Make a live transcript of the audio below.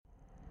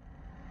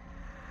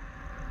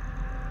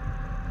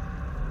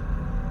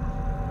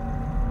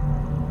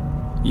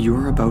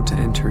You're about to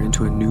enter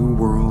into a new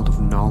world of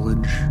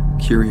knowledge,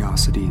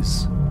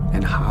 curiosities,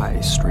 and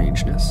high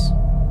strangeness.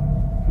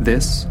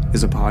 This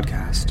is a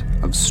podcast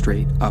of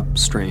Straight Up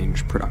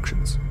Strange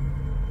Productions.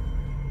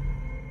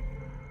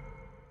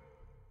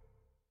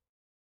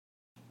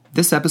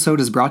 This episode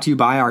is brought to you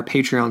by our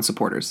Patreon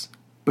supporters.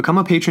 Become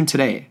a patron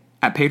today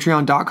at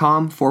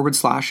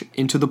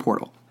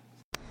patreon.com/intotheportal.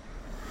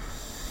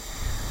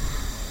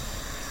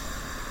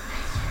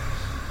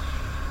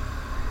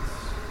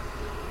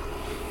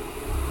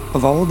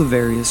 Of all the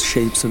various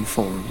shapes and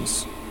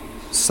forms,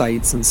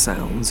 sights and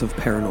sounds of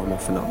paranormal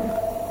phenomena,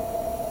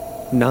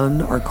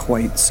 none are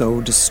quite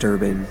so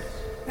disturbing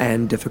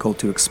and difficult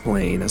to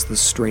explain as the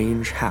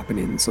strange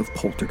happenings of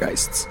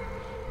poltergeists.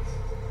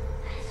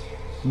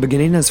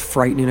 Beginning as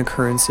frightening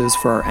occurrences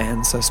for our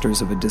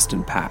ancestors of a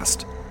distant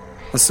past,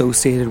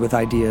 associated with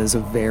ideas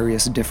of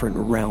various different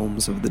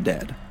realms of the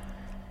dead,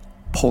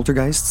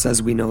 poltergeists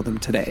as we know them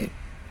today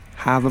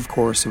have of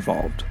course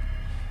evolved,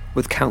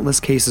 with countless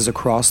cases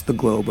across the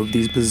globe of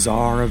these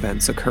bizarre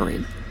events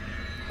occurring,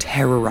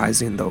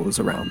 terrorizing those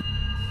around.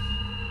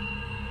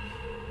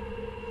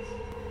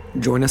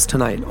 Join us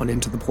tonight on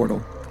Into the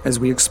Portal as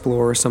we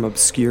explore some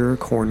obscure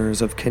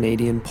corners of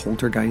Canadian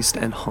poltergeist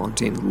and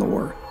haunting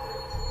lore,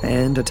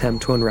 and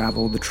attempt to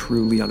unravel the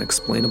truly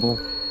unexplainable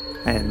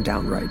and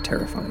downright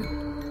terrifying.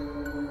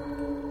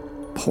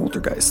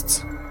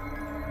 Poltergeists.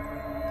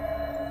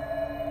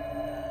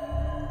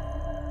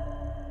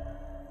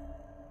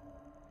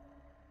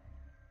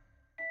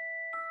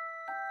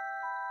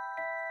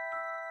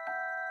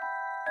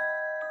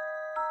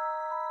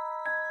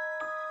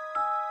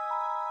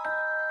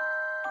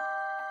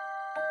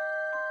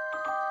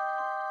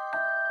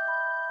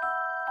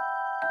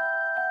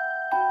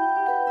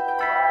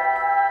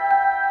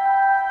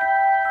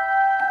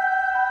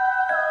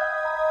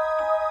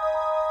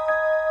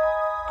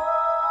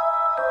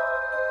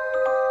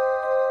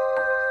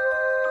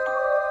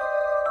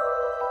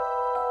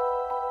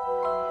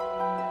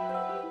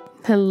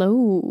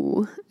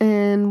 Hello,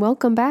 and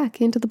welcome back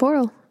into the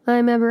portal.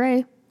 I'm Amber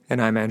Ray.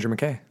 And I'm Andrew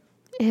McKay.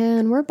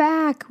 And we're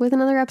back with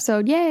another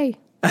episode. Yay!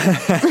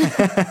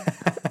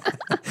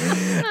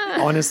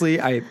 Honestly,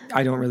 I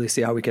don't really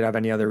see how we could have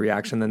any other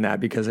reaction than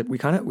that, because we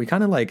kind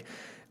of like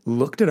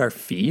looked at our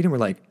feed and we're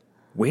like,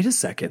 wait a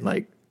second,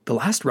 like the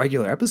last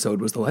regular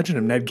episode was The Legend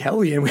of Ned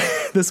Kelly, and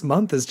this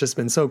month has just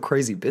been so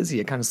crazy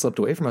busy. It kind of slipped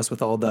away from us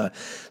with all the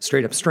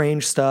Straight Up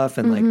Strange stuff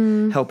and like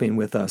helping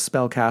with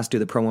Spellcast do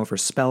the promo for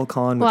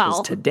SpellCon, which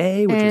was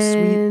today, which was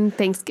sweet. And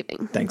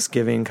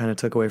Thanksgiving kind of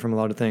took away from a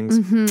lot of things.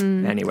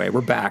 Anyway,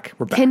 we're back.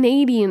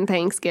 Canadian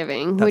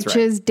Thanksgiving, which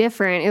is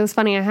different. It was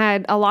funny. I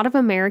had a lot of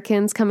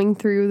Americans coming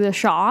through the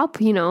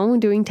shop, you know,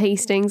 doing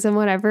tastings and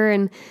whatever,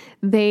 and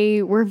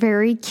they were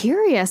very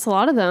curious, a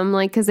lot of them,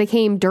 like, because they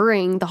came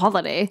during the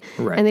holiday,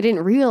 and they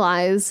didn't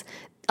realize.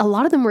 A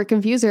lot of them were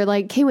confused. They're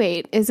like, hey,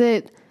 wait, is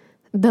it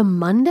the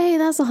Monday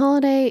that's the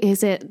holiday?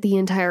 Is it the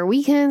entire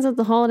weekends of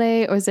the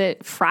holiday? Or is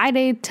it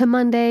Friday to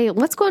Monday?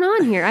 What's going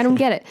on here? I don't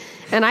get it.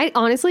 And I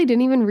honestly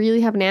didn't even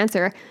really have an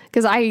answer,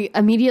 because I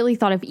immediately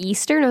thought of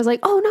Easter, and I was like,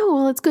 oh no,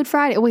 well, it's Good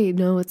Friday. Wait,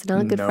 no, it's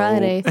not Good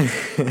Friday.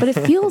 But it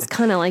feels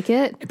kind of like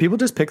it. People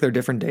just pick their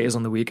different days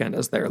on the weekend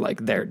as their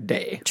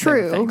day.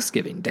 True. Their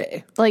Thanksgiving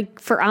day.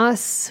 Like for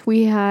us,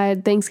 we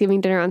had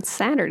Thanksgiving dinner on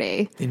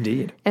Saturday.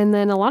 Indeed. And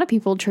then a lot of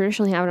people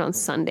traditionally have it on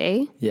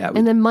Sunday. Yeah.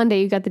 And then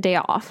Monday, you got the day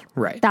off.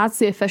 Right. That's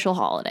the official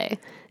holiday.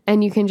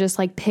 And you can just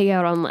like pig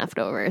out on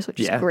leftovers, which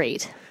is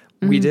great.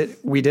 We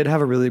did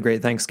have a really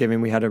great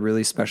Thanksgiving. We had a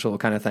really special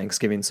kind of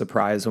Thanksgiving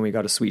surprise when we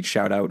got a sweet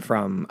shout out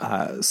from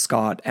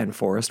Scott and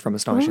Forrest from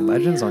Astonishing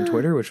Legends on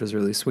Twitter, which was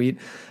really sweet.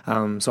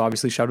 So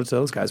obviously shout out to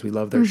those guys. We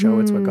love their show.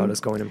 It's what got us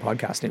going in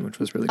podcasting, which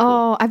was really cool.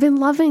 Oh, I've been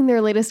loving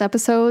their latest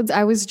episodes.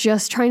 I was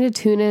just trying to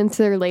tune into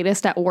their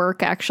latest at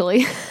work,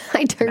 actually.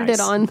 I turned it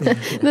on,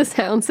 the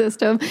sound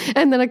system,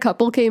 and then a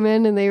couple came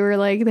in and they were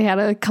like, they had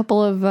a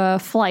couple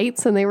of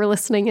flights and they were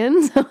listening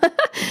in. So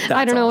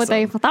I don't know what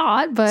they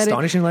thought, but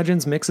Astonishing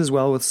Legends mixes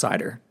well with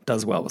cider,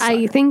 does well with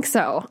cider. I think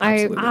so.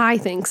 I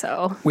think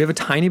so. We have a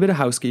tiny bit of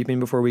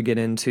housekeeping before we get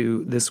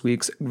into this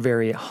week's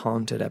very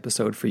haunted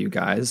episode for you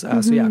guys.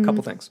 So yeah, a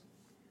couple things.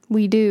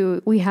 We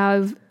do. We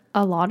have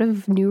a lot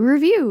of new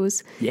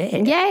reviews.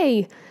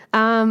 Yay.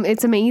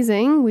 It's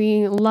amazing.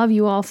 We love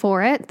you all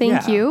for it.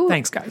 Thank you.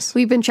 Thanks, guys.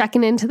 We've been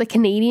checking into the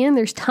Canadian.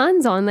 There's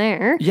tons on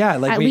there. Yeah,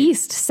 like at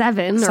least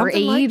 7 or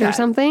 8 like or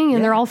something,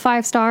 and they're all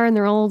 5-star, and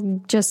they're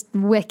all just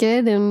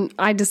wicked, and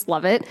I just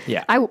love it.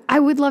 Yeah, I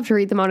would love to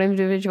read them out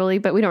individually,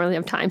 but we don't really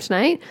have time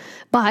tonight.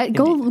 But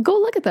go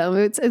look at them.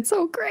 It's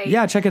so great.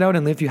 Yeah, check it out,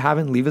 and if you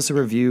haven't, leave us a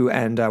review,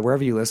 and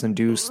wherever you listen,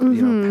 do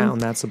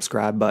pound that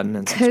subscribe button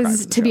and subscribe.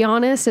 Because to be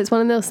honest, it's one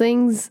of those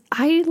things.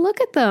 I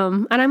look at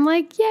them and I'm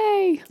like,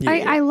 yay! Yeah.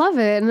 I love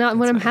it. And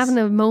when I'm having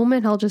a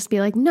moment, I'll just be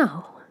like,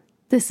 no,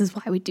 this is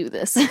why we do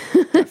this.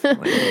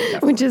 Definitely.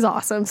 Which is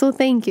awesome. So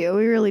thank you.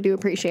 We really do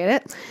appreciate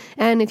it.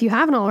 And if you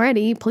haven't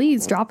already,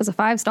 please drop us a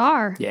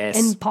 5-star. Yes.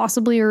 And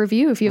possibly a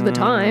review if you have the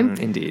time.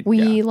 Indeed.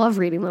 We love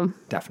reading them.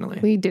 Definitely.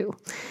 We do.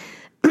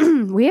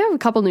 We have a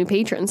couple new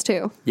patrons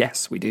too.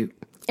 Yes, we do.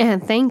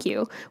 And thank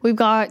you. We've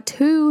got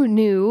 2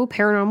 new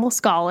paranormal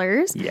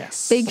scholars.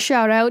 Yes. Big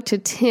shout out to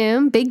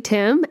Big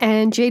Tim,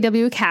 and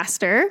JW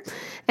Castor.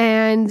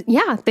 And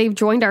yeah, they've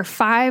joined our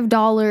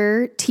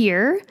 $5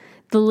 tier.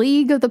 The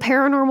League of the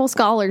Paranormal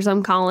Scholars,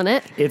 I'm calling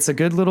it. It's a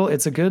good little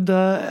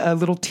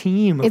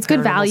team of It's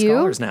good value.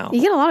 scholars now.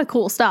 You get a lot of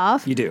cool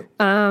stuff. You do.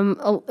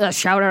 A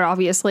shout out,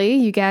 obviously.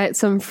 You get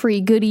some free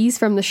goodies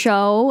from the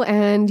show,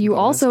 and you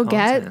also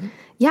get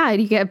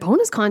you get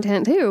bonus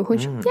content too,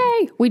 which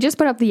yay. We just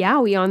put up the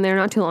Yowie on there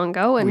not too long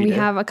ago, and we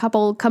have a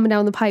couple coming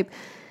down the pipe.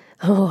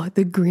 Oh,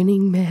 the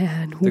Grinning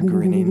Man. The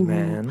Grinning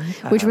Man.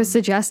 Which was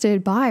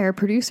suggested by our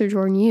producer,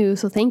 Jordan Yu.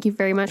 So thank you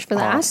very much for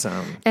that.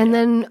 Awesome. And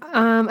then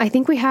I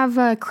think we have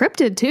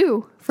Cryptid,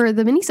 too, for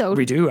the minisode.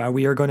 We do.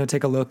 We are going to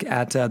take a look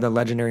at the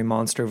legendary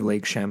monster of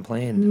Lake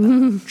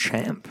Champlain,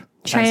 Champ.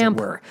 As it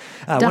were.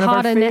 One of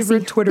our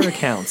favorite Twitter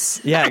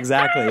accounts. Yeah,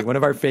 exactly. One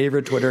of our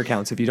favorite Twitter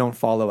accounts. If you don't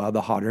follow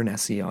the Hotter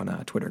Nessie on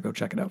Twitter, go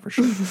check it out for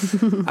sure.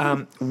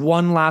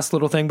 One last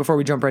little thing before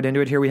we jump right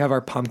into it here. We have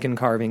our pumpkin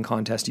carving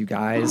contest, you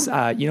guys.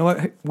 You know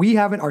what? We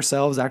haven't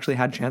ourselves actually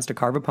had a chance to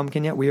carve a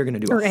pumpkin yet. We are going to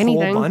do a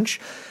whole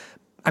bunch.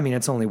 I mean,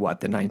 it's only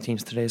the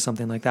 19th today,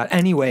 something like that.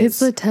 Anyways. It's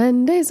the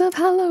 10 days of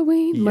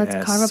Halloween. Yes.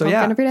 Let's carve a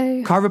pumpkin every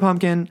day. Carve a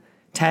pumpkin.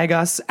 Tag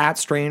us at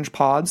Strange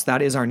Pods.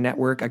 That is our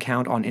network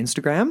account on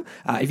Instagram.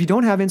 If you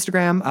don't have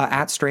Instagram,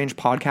 at Strange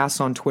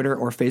Podcasts on Twitter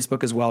or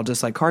Facebook as well.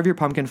 Just carve your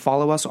pumpkin,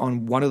 follow us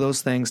on one of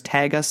those things,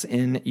 tag us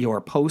in your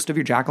post of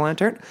your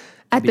jack-o'-lantern.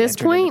 At this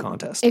point,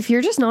 if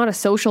you're just not a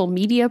social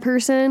media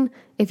person,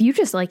 if you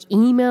just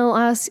email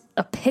us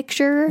a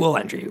picture, we'll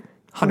enter you.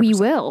 100%. We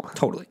will.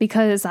 Totally.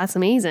 Because that's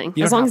amazing.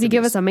 As long as you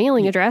give us a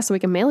mailing address so we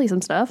can mail you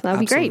some stuff, that would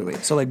be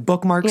great. So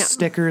bookmarks,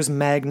 stickers,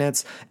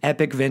 magnets,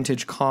 epic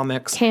vintage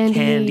comics,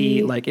 candy.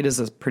 It is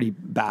a pretty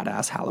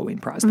badass Halloween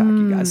prize pack,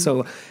 you guys.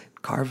 So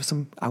carve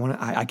some.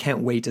 I can't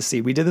wait to see.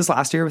 We did this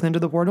last year with Into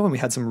the Portal and we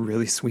had some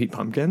really sweet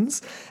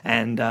pumpkins.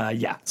 And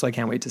so I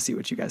can't wait to see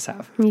what you guys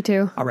have. Me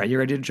too. All right, you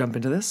ready to jump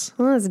into this?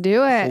 Well, let's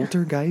do it.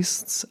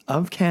 Poltergeists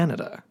of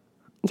Canada.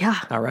 Yeah.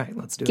 All right,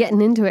 let's do it. Getting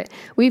into it.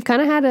 We've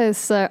kind of had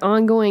this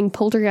ongoing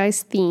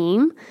poltergeist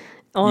theme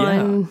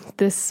on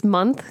this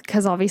month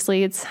because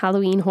obviously it's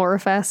Halloween Horror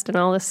Fest and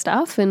all this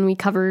stuff. And we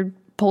covered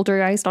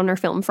Poltergeist on our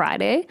Film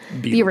Friday,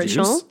 the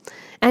original,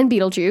 and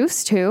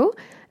Beetlejuice too.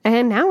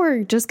 And now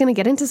we're just going to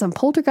get into some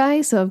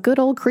poltergeists of good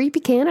old creepy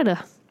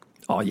Canada.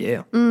 Oh,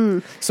 yeah.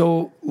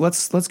 So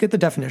let's get the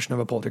definition of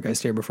a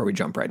poltergeist here before we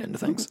jump right into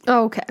things.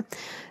 Okay.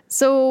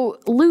 So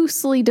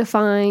loosely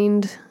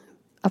defined,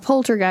 a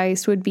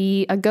poltergeist would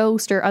be a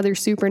ghost or other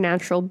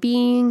supernatural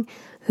being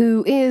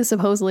who is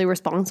supposedly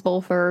responsible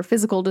for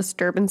physical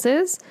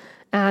disturbances.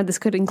 This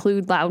could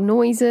include loud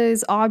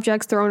noises,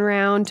 objects thrown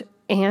around,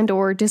 and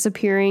or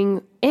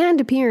disappearing and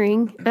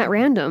appearing at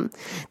random.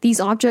 These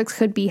objects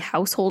could be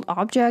household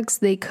objects.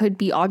 They could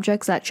be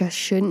objects that just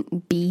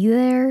shouldn't be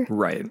there.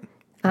 Right.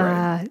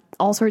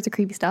 All sorts of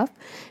creepy stuff.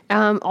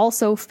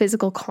 Also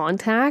physical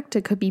contact.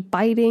 It could be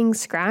biting,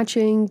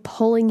 scratching,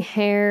 pulling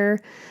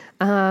hair.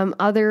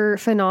 Other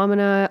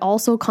phenomena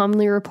also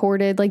commonly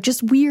reported,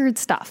 just weird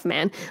stuff,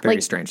 man. Very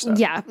strange stuff.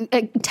 Yeah,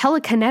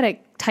 telekinetic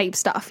type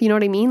stuff. You know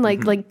what I mean?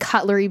 Like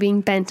cutlery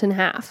being bent in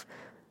half,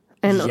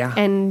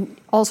 and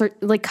also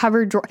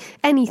covered drawer,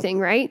 anything,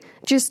 right?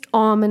 Just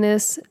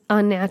ominous,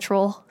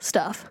 unnatural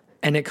stuff.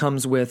 And it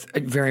comes with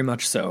very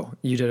much so.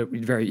 You did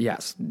it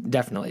yes,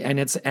 definitely. And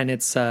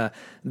it's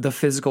the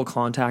physical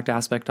contact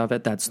aspect of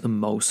it that's the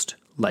most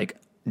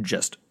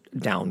just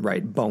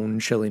downright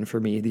bone chilling for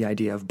me. The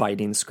idea of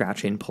biting,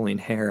 scratching, pulling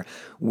hair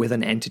with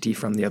an entity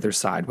from the other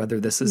side, whether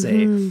this is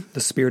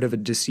the spirit of a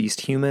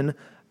deceased human,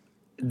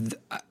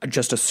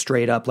 just a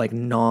straight up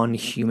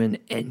non-human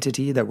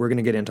entity. That we're going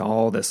to get into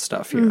all this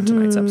stuff here in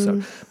tonight's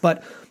episode.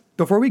 But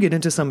before we get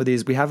into some of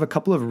these, we have a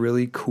couple of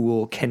really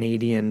cool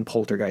Canadian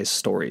poltergeist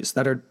stories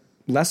that are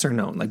lesser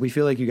known. We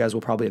feel like you guys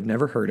will probably have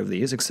never heard of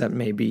these, except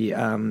maybe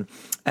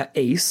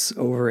Ace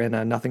over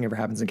in Nothing Ever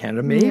Happens in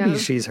Canada. Maybe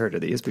she's heard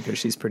of these because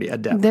she's pretty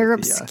adept. They're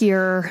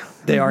obscure.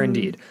 They are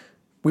indeed.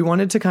 We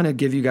wanted to kind of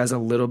give you guys a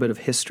little bit of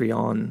history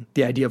on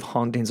the idea of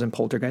hauntings and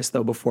poltergeists,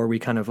 though, before we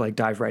kind of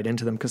dive right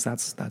into them, because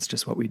that's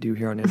just what we do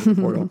here on Into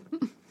the Portal.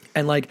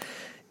 And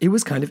it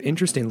was kind of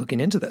interesting looking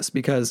into this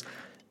because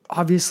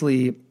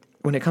obviously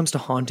when it comes to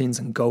hauntings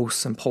and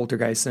ghosts and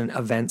poltergeists and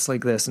events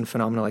like this and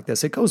phenomena like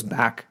this, it goes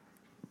back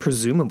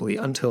presumably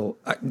until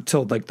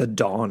the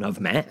dawn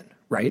of man,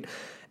 right?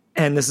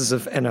 And this is a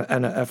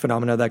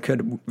phenomena that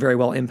could very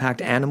well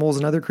impact animals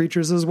and other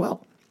creatures as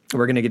well.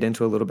 We're going to get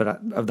into a little bit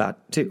of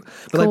that too.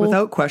 But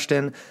without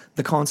question,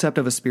 the concept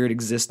of a spirit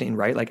existing,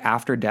 right,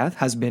 after death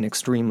has been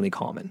extremely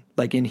common,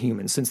 in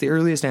humans since the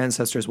earliest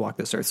ancestors walked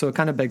this earth. So it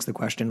kind of begs the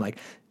question,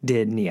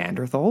 did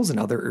Neanderthals and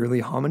other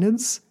early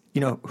hominids,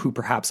 who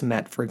perhaps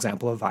met, for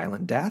example, a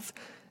violent death,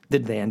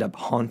 did they end up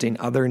haunting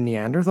other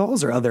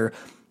Neanderthals or other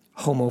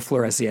Homo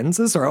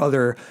floresiensis or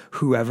other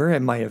whoever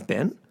it might have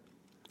been?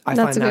 I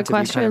find that to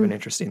be kind of an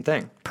interesting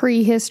thing.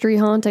 Prehistory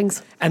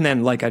hauntings. And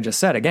then, like I just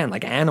said, again,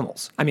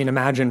 animals. I mean,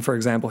 imagine, for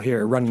example,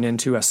 here running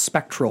into a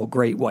spectral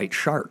great white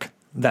shark,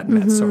 that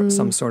met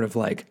some sort of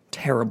like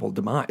terrible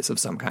demise of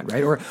some kind,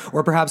 right?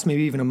 Or perhaps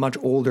maybe even a much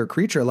older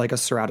creature like a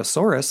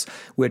Ceratosaurus,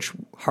 which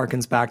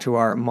harkens back to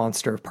our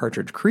Monster of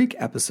Partridge Creek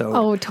episode.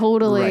 Oh,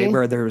 totally. Right,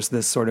 where there's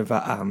this sort of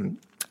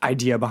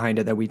idea behind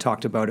it that we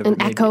talked about.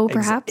 An echo,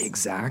 perhaps?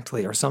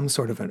 Exactly, or some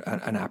sort of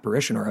an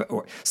apparition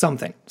or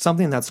something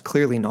that's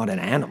clearly not an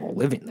animal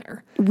living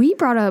there. We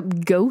brought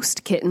up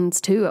ghost kittens,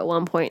 too, at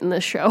one point in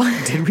this show.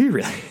 Did we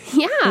really?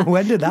 Yeah.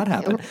 When did that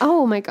happen?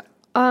 Oh, my God.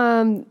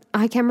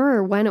 I can't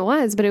remember when it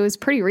was, but it was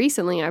pretty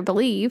recently, I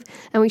believe.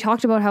 And we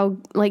talked about how,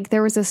 like,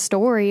 there was a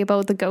story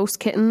about the ghost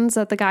kittens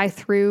that the guy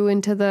threw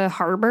into the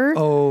harbor.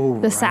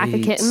 Oh, the sack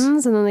of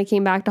kittens, and then they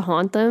came back to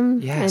haunt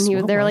them. Yes,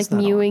 and they're like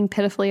mewing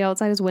pitifully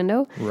outside his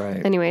window.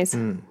 Right. Anyways,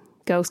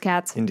 ghost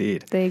cats.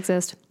 Indeed. They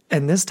exist.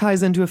 And this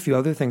ties into a few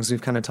other things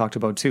we've kind of talked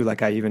about too.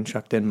 Like I even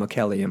chucked in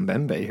Mokele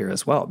Mbembe here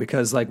as well,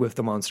 because like with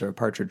the Monster of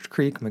Partridge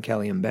Creek,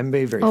 Mokele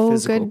Mbembe, very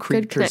physical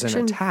creatures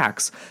and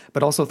attacks,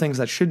 but also things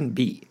that shouldn't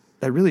be.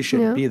 That really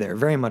shouldn't be there.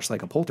 Very much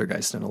like a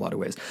poltergeist in a lot of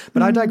ways.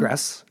 But I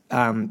digress,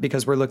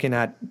 because we're looking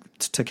at,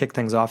 to kick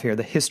things off here,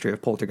 the history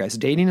of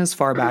poltergeist, dating as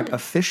far back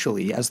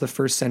officially as the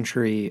 1st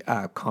century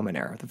Common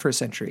Era, the 1st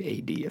century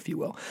AD, if you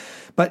will.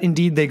 But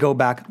indeed, they go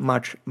back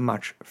much,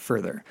 much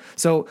further.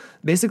 So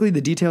basically, the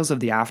details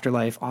of the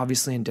afterlife,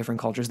 obviously in different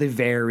cultures, they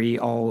vary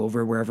all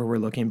over wherever we're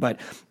looking. But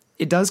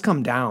it does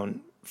come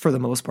down, for the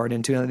most part,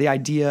 into the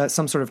idea,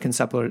 some sort of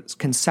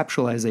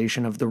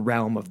conceptualization of the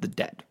realm of the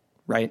dead.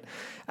 Right?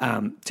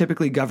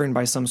 Typically governed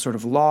by some sort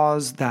of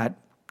laws that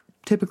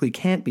typically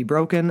can't be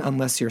broken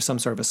unless you're some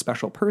sort of a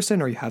special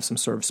person or you have some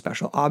sort of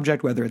special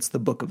object, whether it's the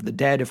Book of the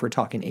Dead, if we're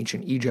talking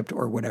ancient Egypt,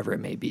 or whatever it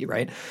may be,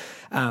 right?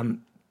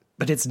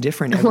 But it's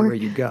different everywhere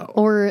you go.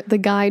 Or the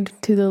guide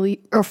to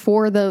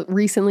for the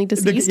recently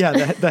deceased.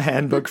 The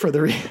handbook for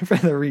the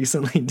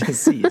recently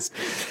deceased.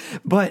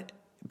 But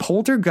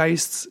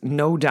poltergeists,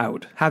 no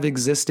doubt, have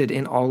existed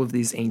in all of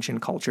these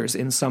ancient cultures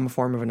in some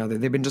form or another.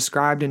 They've been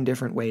described in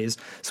different ways.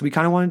 So we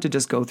kind of wanted to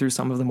just go through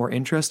some of the more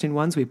interesting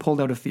ones. We pulled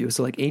out a few.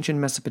 So like ancient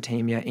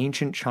Mesopotamia,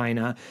 ancient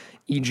China,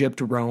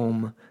 Egypt,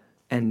 Rome,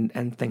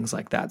 and things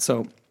like that.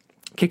 So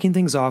kicking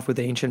things off with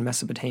ancient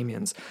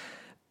Mesopotamians.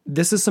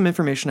 This is some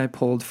information I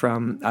pulled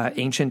from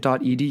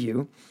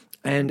ancient.edu.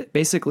 And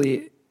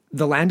basically,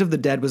 the land of the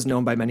dead was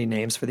known by many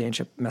names for the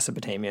ancient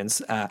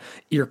Mesopotamians.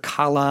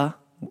 Irkala,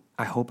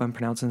 I hope I'm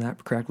pronouncing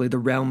that correctly, the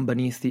realm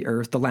beneath the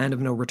earth, the land of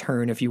no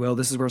return, if you will.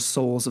 This is where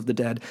souls of the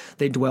dead,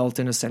 they dwelt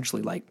in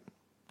essentially like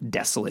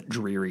desolate,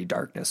 dreary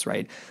darkness,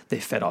 right? They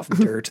fed off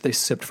dirt, they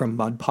sipped from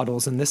mud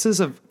puddles. And this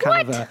is a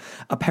kind of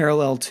a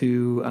parallel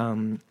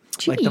to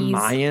like the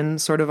Mayan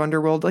sort of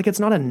underworld. Like it's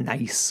not a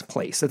nice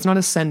place. It's not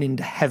ascending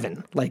to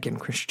heaven like in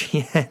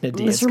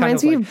Christianity. This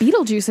reminds me of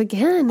Beetlejuice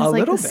again. It's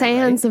like the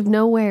sands of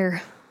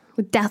nowhere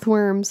with death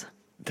worms.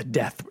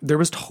 There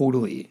was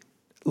totally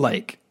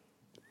like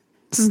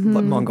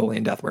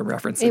Mongolian death worm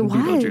reference in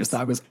Beetlejuice.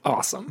 That was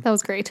awesome. That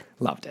was great.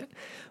 Loved it.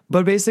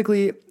 But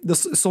basically, the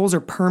souls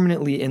are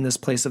permanently in this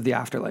place of the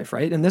afterlife,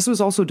 right? And this was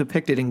also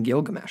depicted in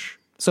Gilgamesh.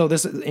 So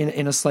this is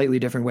in a slightly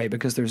different way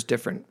because there's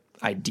different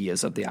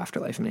ideas of the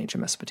afterlife in ancient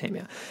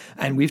Mesopotamia.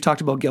 And we've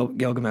talked about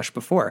Gilgamesh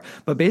before.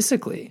 But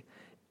basically,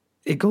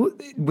 it goes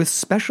with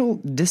special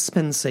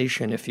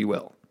dispensation, if you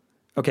will.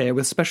 Okay,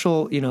 with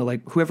special,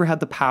 like whoever had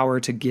the power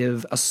to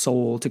give a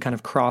soul to kind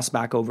of cross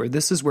back over,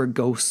 this is where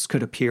ghosts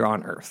could appear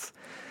on Earth,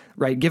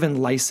 right?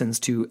 Given license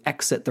to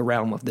exit the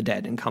realm of the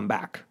dead and come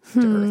back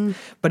to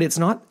Earth. But it's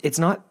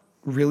not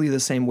really the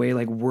same way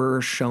like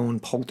we're shown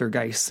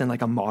poltergeists in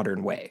like a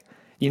modern way.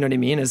 You know what I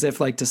mean? As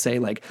if like to say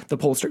like the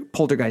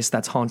poltergeist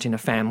that's haunting a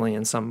family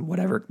in some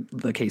whatever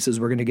the cases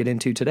we're going to get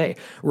into today.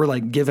 We're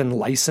like given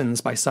license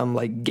by some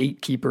like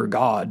gatekeeper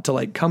god to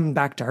like come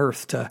back to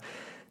Earth to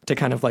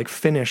kind of like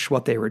finish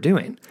what they were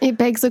doing. It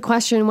begs the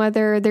question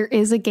whether there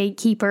is a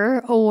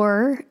gatekeeper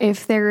or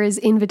if there is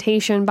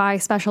invitation by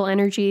special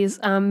energies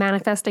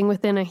manifesting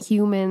within a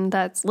human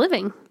that's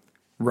living.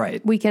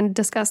 Right. We can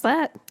discuss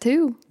that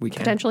too. We can.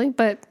 Potentially,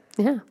 but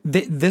yeah.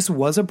 This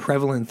was a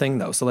prevalent thing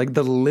though. So like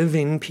the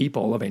living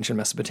people of ancient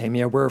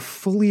Mesopotamia were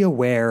fully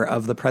aware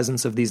of the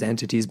presence of these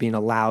entities being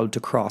allowed to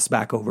cross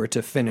back over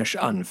to finish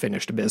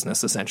unfinished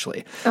business,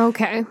 essentially.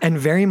 Okay. And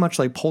very much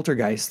like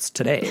poltergeists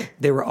today,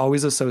 they were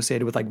always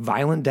associated with like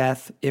violent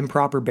death,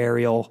 improper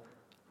burial,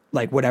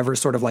 like whatever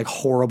sort of like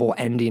horrible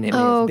ending it may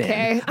have been.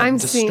 Okay. I'm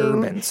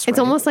seeing it's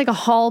almost like a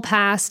hall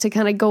pass to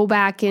kind of go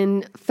back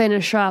and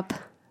finish up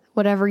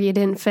whatever you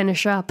didn't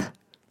finish up.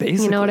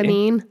 Basically, you know what I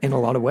mean? In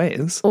a lot of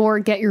ways. Or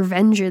get your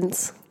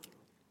vengeance.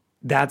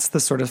 That's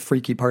the sort of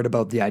freaky part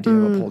about the idea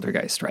of a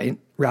poltergeist, right?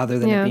 Rather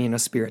than it being a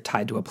spirit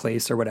tied to a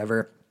place or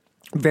whatever.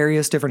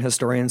 Various different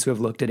historians who have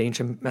looked at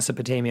ancient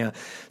Mesopotamia,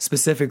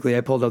 specifically,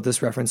 I pulled out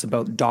this reference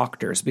about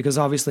doctors, because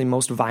obviously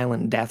most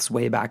violent deaths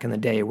way back in the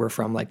day were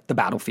from like the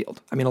battlefield.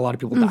 I mean, a lot of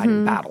people died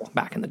in battle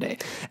back in the day.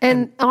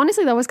 And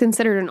honestly, that was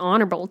considered an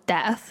honorable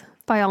death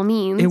by all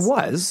means. It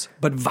was,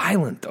 but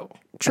violent though.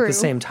 True. At the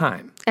same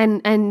time.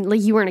 And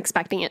like you weren't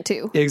expecting it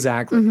to.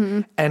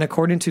 Exactly. And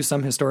according to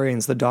some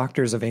historians, the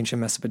doctors of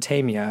ancient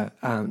Mesopotamia,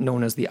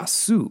 known as the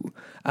Asu,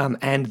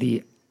 and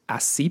the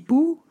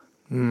Asipu?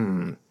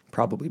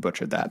 Probably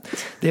butchered that.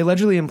 They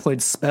allegedly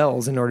employed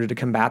spells in order to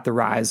combat the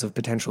rise of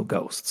potential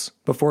ghosts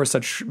before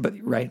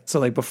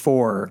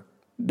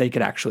they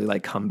could actually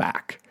like come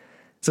back.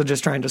 So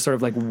just trying to sort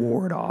of like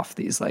ward off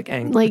these like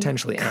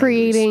potentially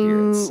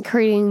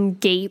creating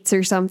gates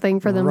or something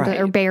for them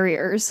or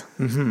barriers.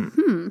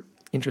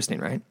 Interesting,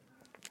 right?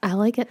 I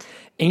like it.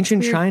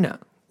 Ancient China.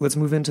 Let's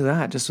move into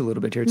that just a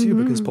little bit here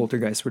too, because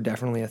poltergeists were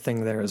definitely a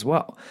thing there as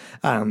well.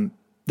 The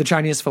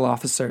Chinese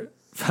philosopher.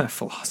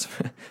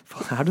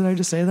 How did I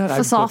just say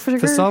that?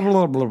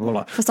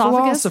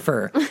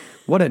 Philosopher.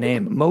 What a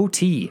name. Mo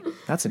Ti.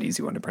 That's an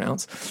easy one to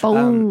pronounce.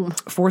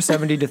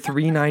 470 to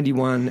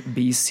 391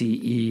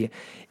 BCE.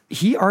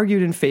 He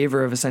argued in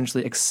favor of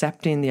essentially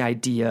accepting the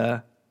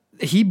idea.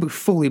 He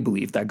fully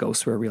believed that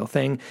ghosts were a real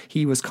thing.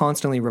 He was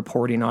constantly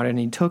reporting on it, and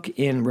he took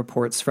in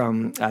reports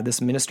from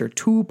this minister,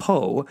 Tu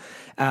Po,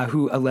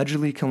 who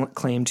allegedly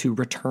claimed to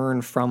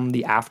return from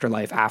the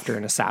afterlife after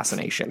an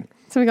assassination.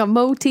 So we got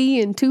Mo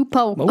Ti and Tu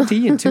Po. Mo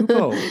Ti and Tu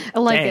Po. I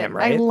like it.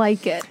 Right? I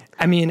like it.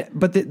 I mean,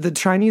 but the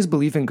Chinese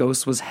belief in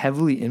ghosts was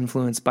heavily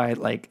influenced by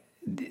like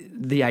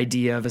the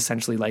idea of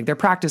essentially like their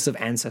practice of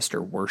ancestor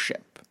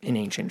worship in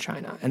ancient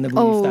China, and the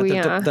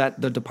belief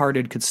that the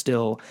departed could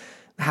still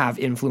have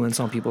influence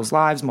on people's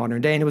lives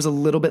modern day, and it was a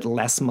little bit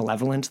less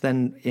malevolent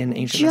than in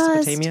ancient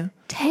Mesopotamia.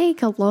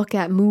 Take a look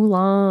at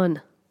Mulan.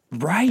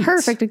 Right.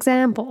 Perfect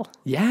example.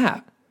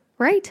 Yeah.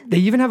 Right? They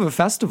even have a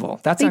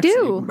festival. They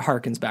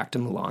harkens back to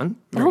Mulan.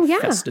 Very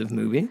festive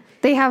movie.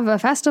 They have a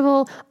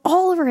festival.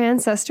 All of her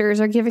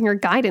ancestors are giving her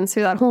guidance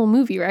through that whole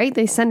movie, right?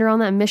 They send her on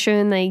that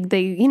mission.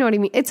 They you know what I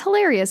mean? It's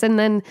hilarious. And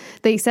then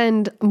they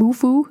send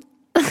Mufu.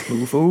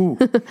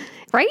 Mufu.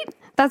 Right?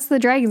 That's the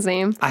dragon's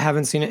name. I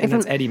haven't seen it, and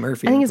it's Eddie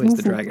Murphy who plays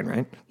the dragon,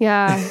 right?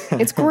 Yeah,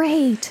 it's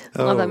great.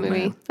 Love that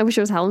movie. Man. I wish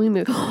it was a Halloween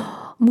movie.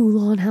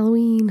 Mulan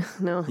Halloween.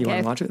 No, you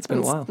want to watch it? It's been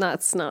a while.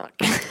 That's not.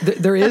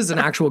 There is an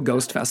actual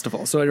ghost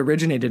festival, so it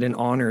originated in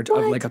honor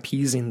of like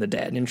appeasing the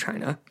dead in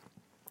China.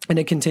 And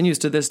it continues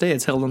to this day.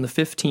 It's held on the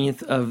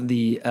 15th of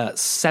the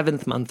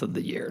 7th month of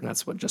the year. And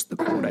that's what just the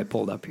quote I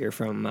pulled up here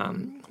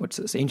from, what's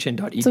this,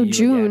 ancient.edu. So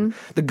June. Again.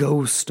 The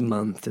ghost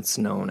month, it's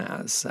known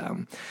as.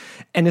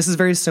 And this is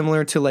very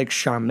similar to like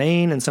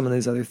Charmaine and some of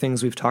these other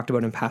things we've talked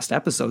about in past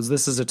episodes.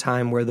 This is a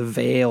time where the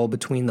veil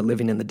between the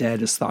living and the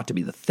dead is thought to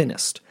be the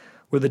thinnest,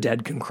 where the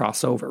dead can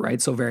cross over, right?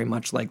 So very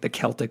much like the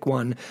Celtic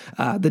one,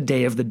 the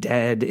Day of the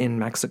Dead in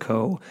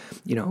Mexico,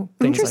 you know,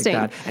 things like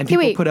that. And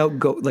people put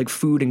out like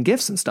food and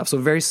gifts and stuff. So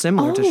very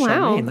similar to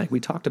Charmaine, like we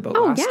talked about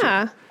last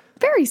year.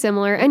 Very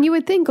similar. And you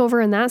would think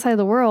over in that side of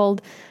the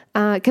world,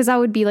 because that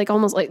would be like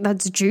almost like,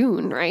 that's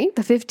June, right?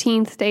 The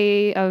 15th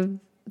day of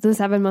the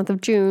 7th month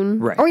of June.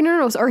 Right. Or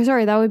no,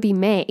 sorry, that would be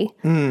May.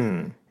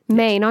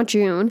 May, not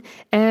June.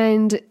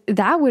 And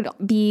that would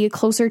be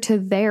closer to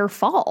their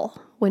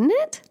fall, wouldn't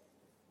it?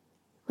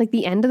 Like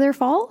the end of their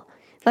fall?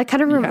 Like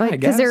kind of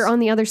because they're on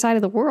the other side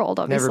of the world,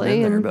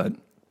 obviously. Never been there,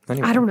 but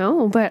anyway. I don't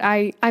know, but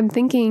I'm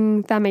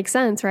thinking that makes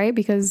sense, right?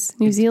 Because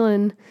New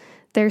Zealand,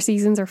 their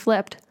seasons are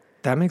flipped.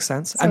 That makes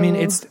sense. So, I mean,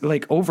 it's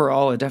like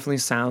overall, it definitely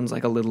sounds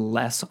like a little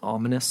less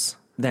ominous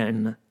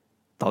than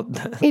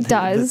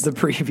the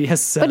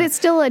previous. But it's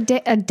still a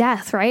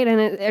death, right?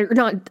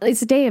 And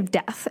it's a day of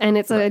death, and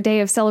it's a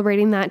day of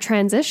celebrating that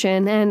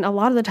transition. And a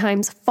lot of the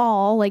times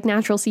fall, like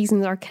natural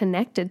seasons, are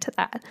connected to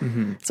that.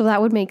 So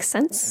that would make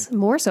sense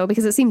more so,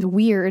 because it seems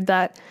weird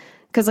that,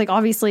 because like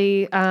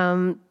obviously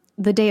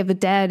the Day of the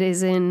Dead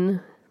is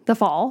in the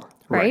fall,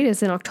 right?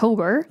 It's in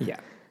October. Yeah.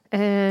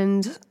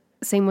 And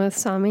same with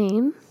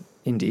Samhain.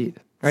 Indeed.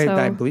 Right, so,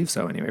 I believe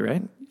so anyway,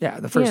 right? Yeah,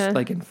 the first,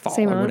 like in fall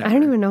or whatever. I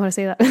don't even know how to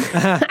say that.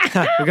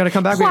 We got to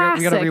come back. We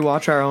got to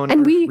rewatch our own.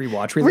 And we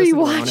listen to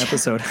our own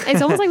episode.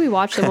 It's almost like we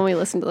watch them when we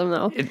listen to them,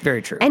 though.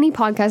 Very true. Any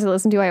podcast I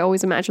listen to, I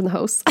always imagine the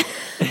hosts.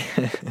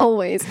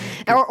 Always.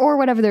 Or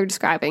whatever they're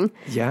describing.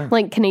 Yeah.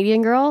 Like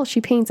Canadian Girl, she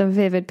paints a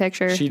vivid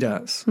picture. She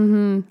does.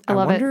 I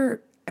love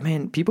it. I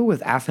mean, people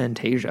with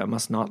aphantasia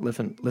must not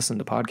listen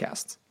to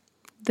podcasts.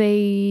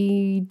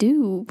 They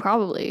do,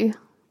 probably.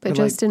 But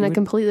just in a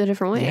completely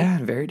different way. Yeah,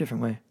 in a very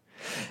different way.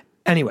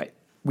 Anyway,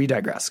 we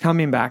digress.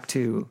 Coming back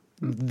to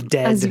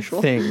dead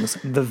things,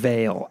 the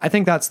veil. I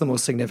think that's the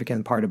most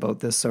significant part about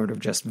this sort of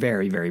just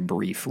very, very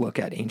brief look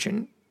at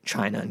ancient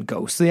China and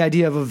ghosts. The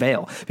idea of a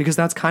veil, because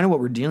that's kind of what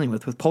we're dealing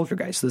with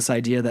poltergeists. This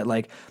idea that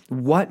like,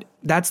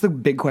 that's the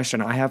big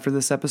question I have for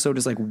this episode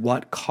is like,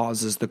 what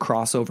causes the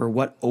crossover?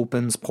 What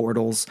opens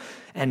portals?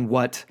 And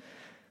what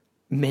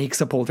makes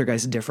a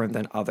poltergeist different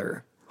than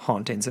other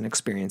hauntings and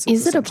experiences?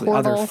 Is it a portal?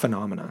 Other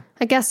phenomena?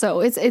 I guess so.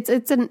 It's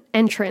an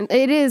entrance.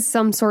 It is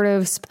some sort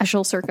of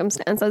special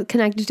circumstance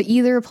connected to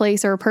either a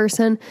place or a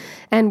person.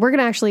 And we're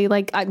gonna actually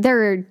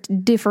there are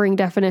differing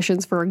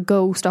definitions for a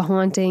ghost, a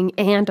haunting,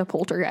 and a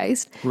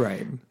poltergeist.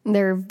 Right.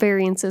 There are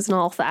variances and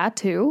all of that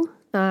too.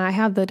 I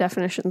have the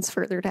definitions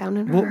further down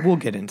in we'll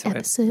get into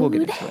episode. It. We'll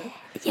get into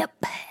it.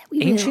 Yep.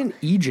 Ancient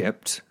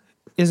Egypt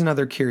is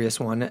another curious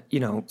one,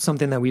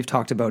 something that we've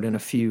talked about in a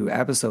few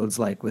episodes,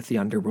 like with the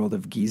underworld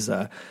of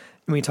Giza.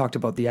 And we talked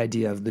about the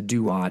idea of the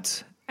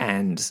Duat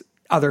and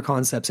other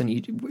concepts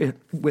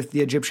with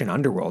the Egyptian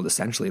underworld,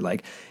 essentially,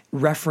 like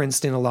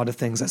referenced in a lot of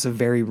things as a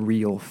very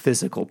real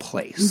physical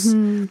place,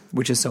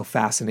 which is so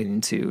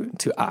fascinating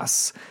to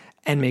us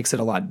and makes it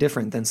a lot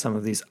different than some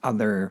of these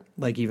other,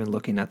 like even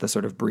looking at the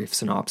sort of brief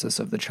synopsis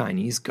of the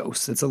Chinese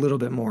ghosts. It's a little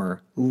bit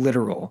more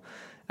literal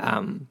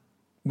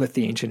with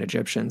the ancient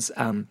Egyptians.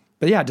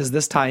 But yeah, does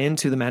this tie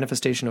into the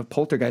manifestation of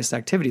poltergeist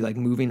activity, like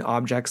moving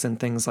objects and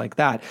things like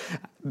that?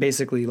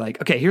 Basically,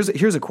 like, okay, here's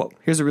a quote.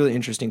 Here's a really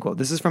interesting quote.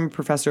 This is from a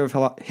professor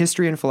of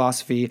history and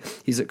philosophy.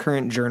 He's a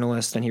current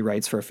journalist, and he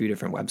writes for a few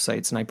different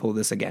websites. And I pull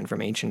this again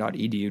from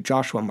ancient.edu.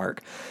 Joshua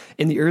Mark.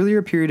 In the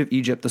earlier period of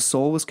Egypt, the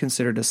soul was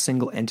considered a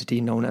single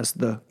entity known as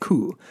the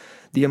Ku,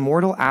 the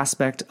immortal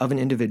aspect of an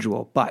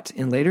individual, but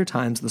in later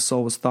times, the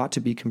soul was thought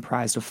to be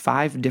comprised of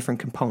 5 different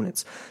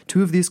components.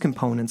 2 of these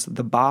components,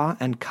 the Ba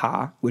and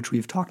Ka, which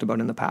we've talked about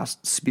in the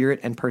past, spirit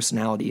and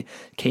personality,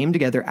 came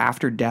together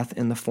after death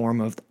in the form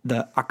of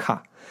the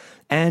Aka.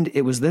 And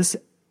it was this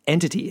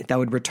entity that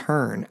would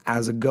return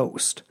as a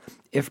ghost.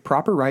 If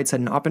proper rites had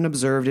not been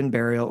observed in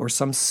burial or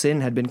some sin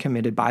had been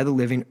committed by the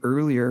living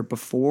earlier,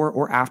 before,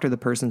 or after the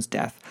person's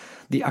death,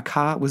 the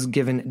Aka was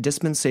given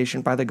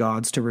dispensation by the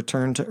gods to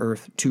return to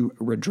earth to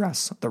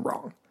redress the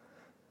wrong.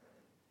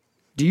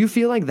 Do you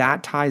feel like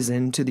that ties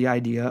into the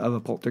idea of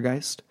a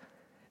poltergeist?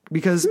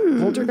 Because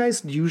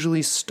poltergeists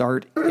usually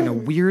start in a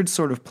weird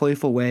sort of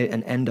playful way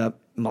and end up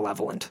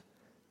malevolent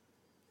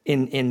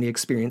in the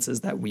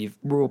experiences that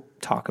we'll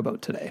talk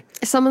about today.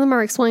 Some of them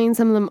are explained,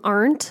 some of them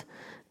aren't.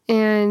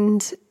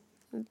 And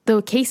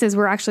the cases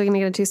we're actually going to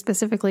get into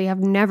specifically have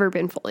never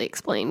been fully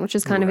explained, which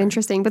is kind of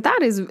interesting. But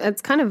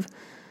it's kind of,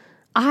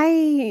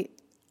 I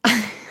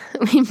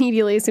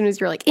immediately, as soon as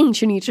you're like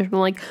ancient Egypt, I'm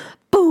like,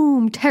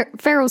 boom,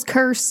 Pharaoh's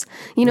curse,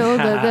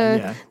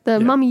 the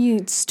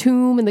mummy's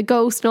tomb and the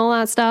ghost and all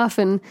that stuff.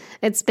 And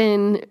it's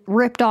been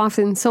ripped off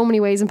in so many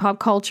ways in pop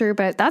culture.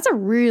 But that's a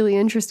really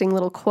interesting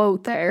little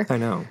quote there. I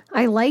know.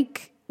 I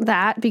like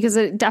that because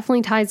it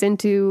definitely ties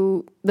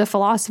into the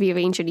philosophy of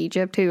ancient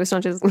Egypt too. It's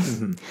not just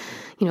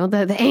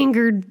the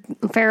angered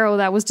pharaoh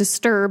that was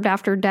disturbed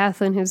after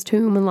death in his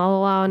tomb and la la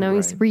la. Now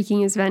he's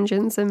wreaking his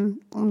vengeance and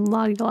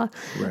la la la.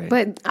 Right.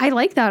 But I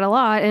like that a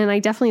lot, and I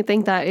definitely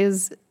think that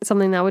is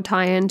something that would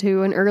tie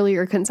into an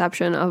earlier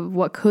conception of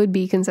what could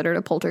be considered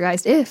a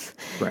poltergeist if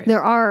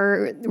there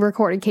are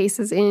recorded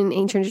cases in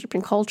ancient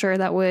Egyptian culture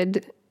that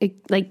would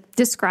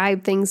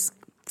describe things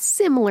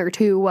similar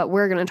to what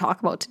we're going to talk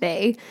about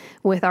today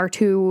with our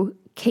 2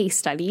 case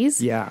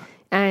studies. Yeah.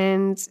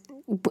 And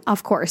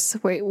of course,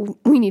 we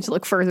need to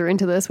look further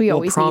into this. We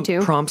always need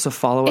to. Prompts a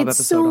follow-up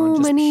episode so on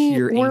just many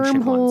pure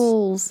ancient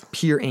wormholes. ones.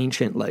 Pure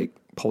ancient, like,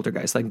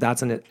 poltergeist. Like,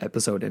 that's an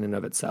episode in and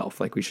of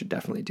itself. Like, we should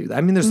definitely do that.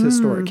 I mean, there's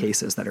historic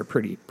cases that are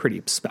pretty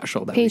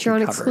special that Patreon we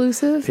can cover.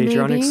 Exclusive,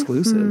 Patreon maybe?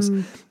 exclusives.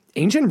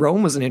 Ancient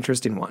Rome was an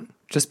interesting one.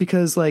 Just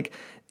because, like,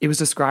 it was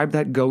described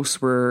that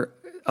ghosts were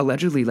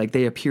allegedly, like,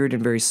 they appeared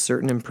in very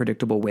certain and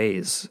predictable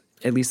ways.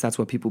 At least that's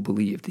what people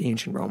believed, the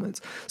ancient Romans.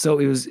 So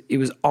it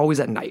was always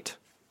at night,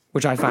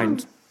 which I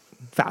find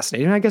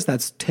fascinating. I guess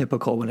that's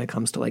typical when it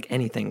comes to like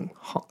anything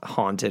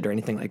haunted or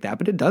anything like that,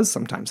 but it does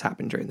sometimes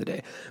happen during the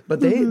day. But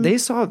they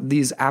saw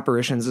these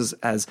apparitions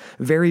as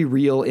very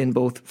real in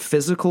both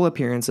physical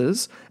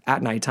appearances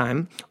at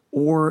nighttime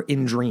or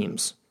in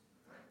dreams.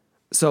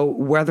 So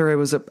whether it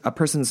was a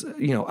person's,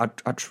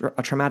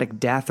 a traumatic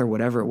death or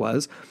whatever it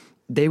was,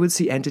 they would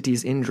see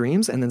entities in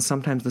dreams and then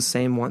sometimes the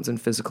same ones in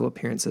physical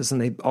appearances.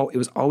 And it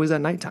was always at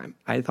nighttime.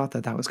 I thought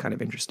that was kind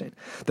of interesting.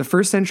 The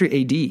 1st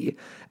century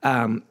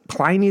AD,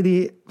 Pliny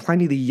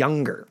the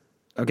Younger,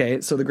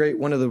 okay, so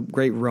one of the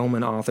great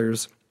Roman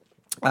authors,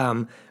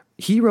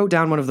 he wrote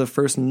down one of the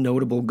first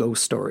notable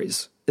ghost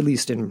stories, at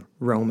least in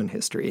Roman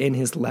history, in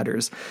his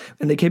letters.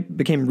 And they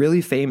became really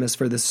famous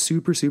for this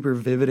super, super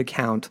vivid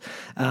account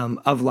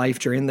of life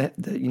during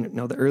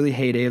the early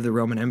heyday of the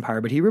Roman Empire.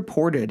 But he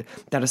reported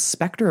that a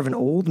specter of an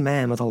old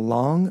man with a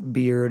long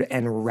beard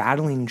and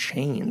rattling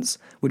chains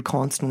would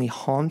constantly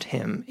haunt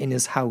him in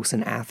his house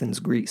in Athens,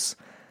 Greece.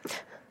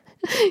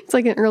 It's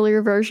like an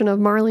earlier version of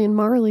Marley and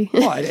Marley.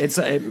 Well,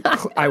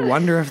 I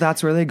wonder if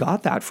that's where they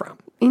got that from.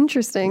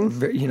 Interesting.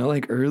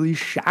 Like early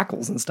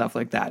shackles and stuff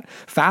like that.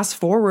 Fast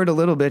forward a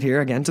little bit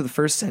here, again, to the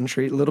 1st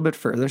century, a little bit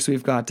further. So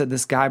we've got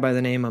this guy by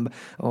the name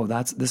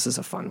of, this is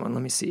a fun one.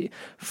 Let me see.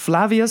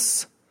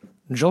 Flavius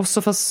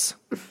Josephus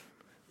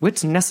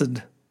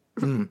Witnessed.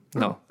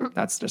 No, I'm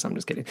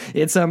just kidding.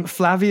 It's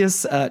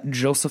Flavius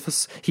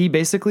Josephus. He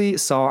basically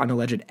saw an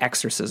alleged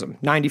exorcism,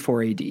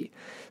 94 AD.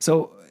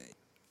 So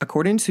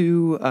according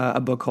to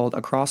a book called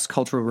A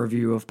Cross-Cultural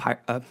Review of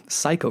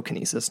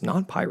Psychokinesis,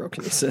 not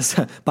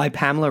Pyrokinesis, by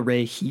Pamela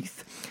Ray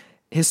Heath,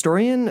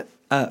 historian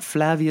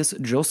Flavius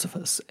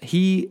Josephus,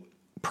 he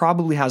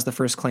probably has the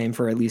first claim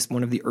for at least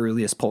one of the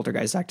earliest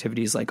poltergeist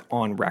activities like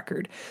on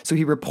record. So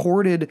he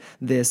reported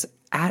this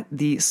at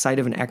the site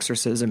of an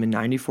exorcism in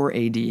 94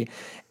 AD,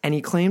 and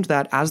he claimed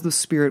that as the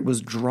spirit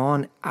was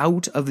drawn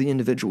out of the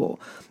individual,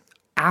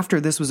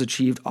 after this was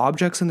achieved,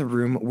 objects in the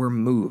room were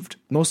moved,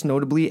 most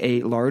notably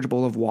a large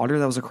bowl of water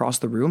that was across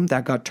the room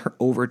that got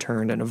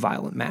overturned in a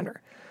violent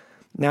manner.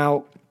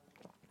 Now,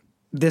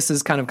 this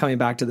is kind of coming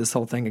back to this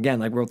whole thing again,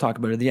 like we'll talk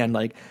about at the end,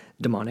 like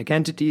demonic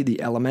entity,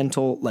 the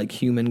elemental, like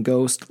human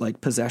ghost,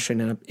 like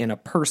possession in a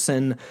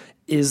person.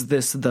 Is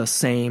this the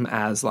same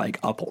as like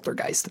a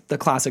poltergeist? The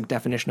classic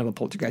definition of a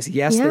poltergeist.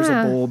 Yes, there's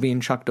a bowl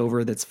being chucked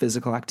over that's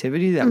physical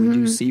activity that we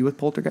do see with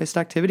poltergeist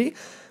activity.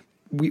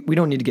 We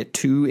don't need to get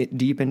too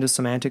deep into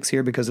semantics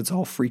here because it's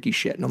all freaky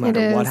shit no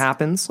matter what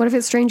happens. What if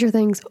it's Stranger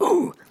Things?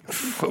 Ooh.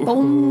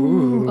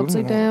 Boom.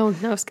 Upside down.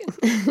 No, I was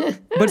kidding.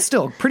 But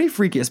still, pretty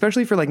freaky,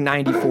 especially for like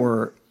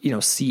 94,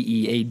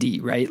 CE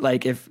AD, right?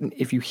 Like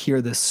if you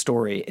hear this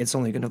story, it's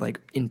only going to like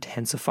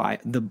intensify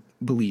the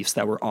beliefs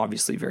that were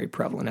obviously very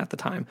prevalent at the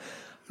time.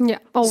 Yeah.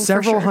 Oh,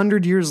 Several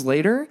hundred years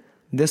later,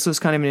 this was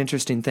kind of an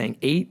interesting thing.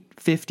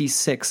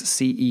 856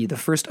 CE, the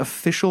first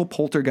official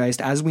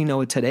poltergeist, as we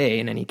know it today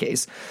in any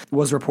case,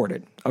 was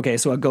reported. Okay,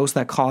 so a ghost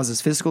that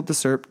causes physical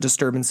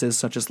disturbances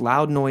such as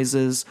loud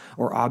noises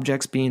or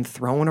objects being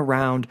thrown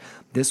around.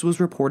 This was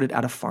reported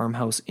at a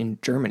farmhouse in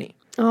Germany.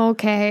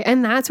 Okay,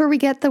 and that's where we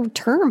get the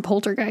term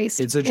poltergeist.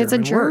 It's a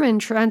German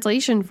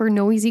translation for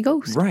noisy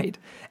ghost. Right,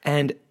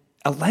 and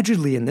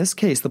allegedly, in this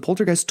case, the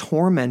poltergeist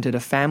tormented a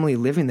family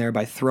living there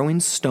by throwing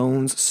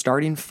stones,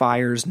 starting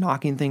fires,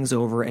 knocking things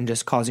over, and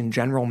just causing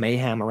general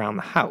mayhem around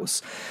the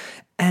house.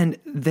 And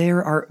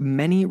there are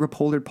many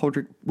reported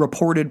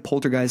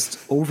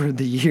poltergeists over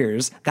the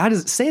years. That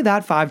is, say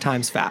that 5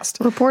 times fast.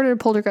 Reported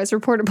poltergeist.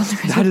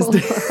 That is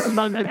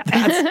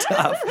that's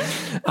tough.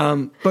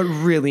 But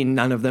really,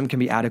 none of them can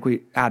be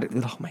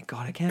oh my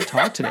God, I can't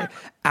talk today.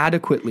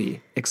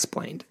 Adequately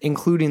explained,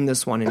 including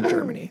this one in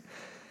Germany.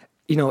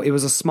 It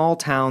was a small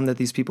town that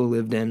these people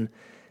lived in.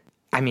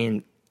 I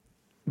mean,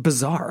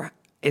 bizarre.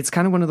 It's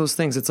kind of one of those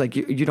things. It's like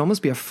you'd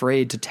almost be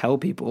afraid to tell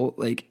people,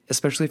 like,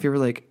 especially if you were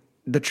like,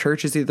 the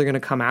church is either going to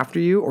come after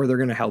you or they're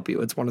going to help you.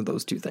 It's one of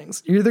those two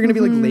things. You're either going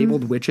to be like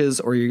labeled witches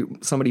or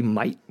somebody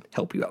might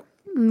help you out.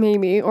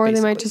 Maybe. Or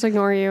basically. They might just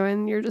ignore you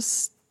and you're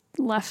just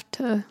left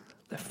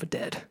for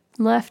dead.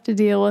 Left to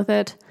deal with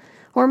it.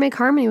 Or make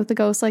harmony with the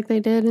ghosts like they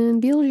did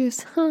in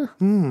Beetlejuice.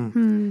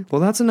 Huh.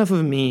 Well, that's enough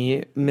of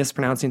me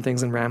mispronouncing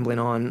things and rambling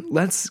on.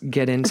 Let's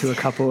get into a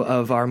couple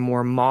of our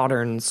more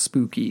modern,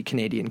 spooky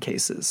Canadian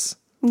cases.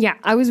 Yeah,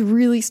 I was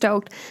really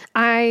stoked.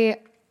 I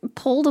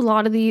pulled a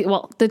lot of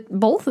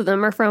both of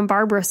them are from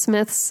Barbara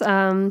Smith's.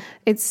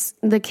 It's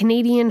the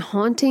Canadian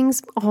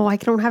Hauntings. Oh, I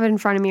don't have it in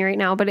front of me right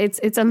now, but it's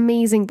an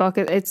amazing book.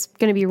 It's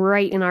going to be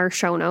right in our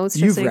show notes.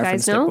 Just so you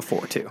guys know. You've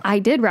referenced it before too. I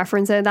did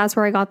reference it. That's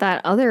where I got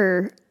that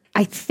other.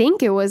 I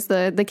think it was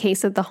the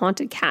case of the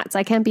haunted cats.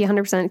 I can't be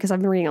 100% because I've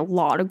been reading a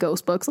lot of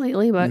ghost books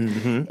lately, but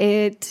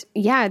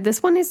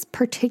this one is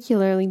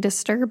particularly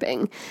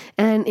disturbing.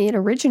 And it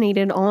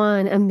originated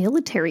on a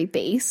military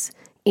base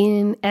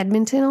in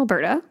Edmonton,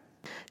 Alberta.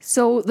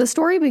 So the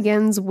story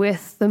begins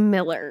with the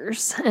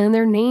Millers, and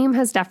their name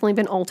has definitely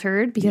been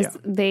altered because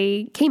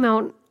they came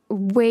out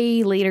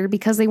way later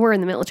because they were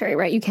in the military,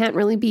 right? You can't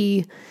really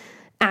be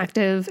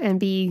active and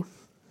be,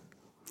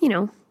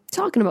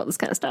 talking about this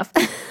kind of stuff.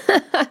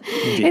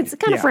 It's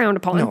kind of frowned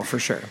upon. No, for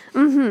sure.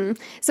 Mm-hmm.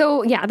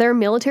 So they're a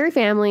military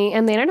family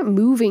and they ended up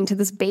moving to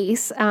this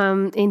base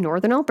in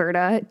northern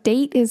Alberta.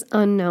 Date is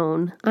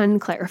unknown,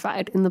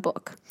 unclarified in the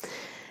book.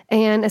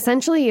 And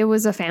essentially it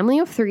was a family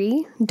of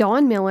 3.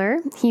 Don Miller,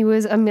 he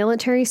was a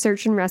military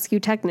search and rescue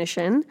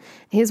technician,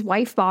 his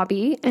wife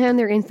Bobby, and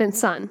their infant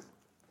son.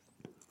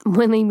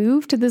 When they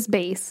moved to this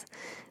base,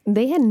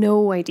 they had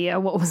no idea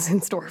what was in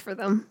store for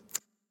them.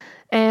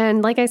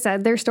 And like I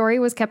said, their story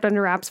was kept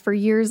under wraps for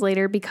years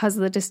later because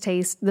of the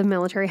distaste the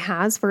military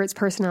has for its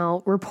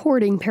personnel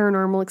reporting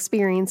paranormal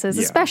experiences,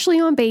 especially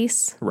on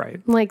base. Right.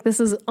 Like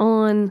this is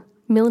on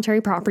military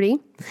property.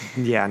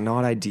 Yeah,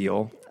 not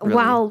ideal. Really.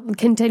 While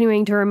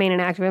continuing to remain an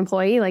active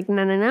employee. Like,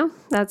 no.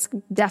 That's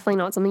definitely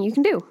not something you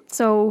can do.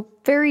 So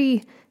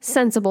very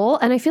sensible.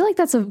 And I feel like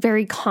that's a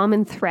very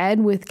common thread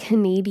with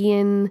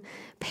Canadian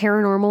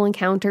paranormal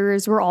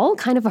encounters. We're all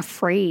kind of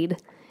afraid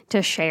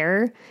to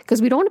share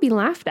because we don't want to be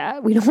laughed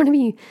at. We don't want to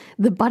be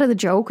the butt of the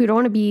joke. We don't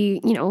want to be,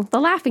 the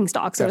laughing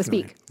stock, so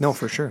Definitely. to speak. No,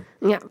 for sure.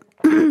 Yeah.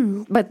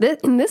 But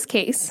in this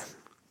case,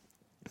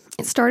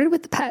 it started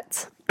with the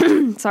pets.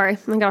 Sorry,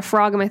 I got a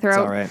frog in my throat. It's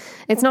all right.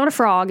 It's not a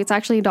frog. It's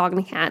actually a dog and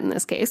a cat in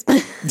this case.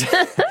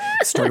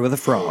 Started with a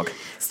frog.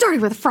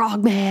 Started with a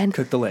frog, man.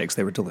 Cooked the legs.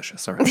 They were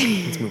delicious. All right,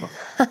 let's move on.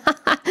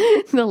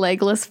 The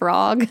legless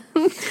frog.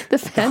 The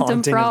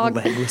phantom frog.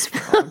 Of the legless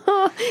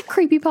frog.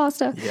 Creepy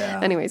pasta.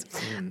 Yeah. Anyways.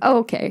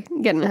 Okay,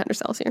 getting ahead of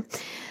ourselves here.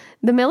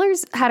 The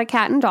Millers had a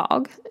cat and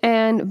dog,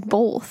 and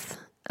both,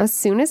 as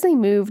soon as they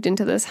moved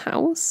into this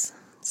house,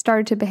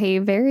 started to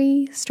behave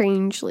very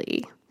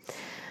strangely.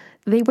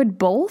 They would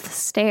both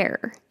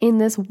stare in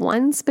this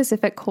one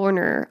specific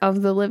corner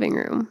of the living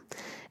room.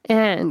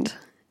 And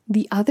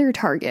the other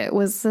target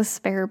was the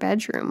spare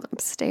bedroom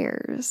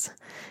upstairs.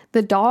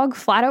 The dog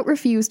flat out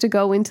refused to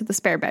go into the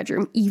spare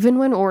bedroom, even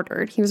when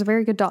ordered. He was a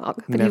very good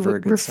dog, but Never he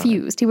would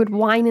refused. He would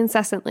whine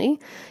incessantly.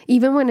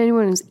 Even when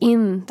anyone was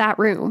in that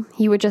room,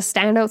 he would just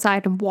stand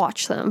outside and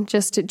watch them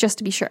just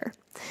to be sure.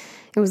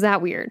 It was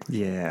that weird.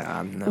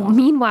 Yeah, no.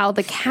 Meanwhile,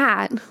 the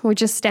cat would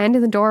just stand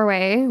in the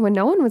doorway when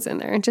no one was in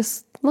there and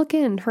just look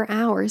in for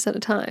hours at a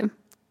time.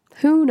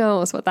 Who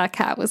knows what that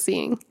cat was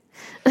seeing?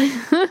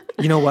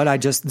 You know what? I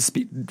just,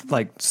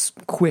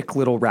 quick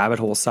little rabbit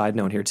hole side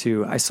note here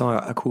too. I saw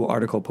a cool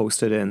article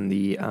posted in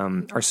the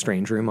our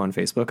Strange Room on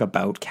Facebook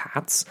about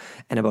cats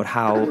and about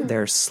how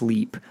their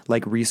sleep,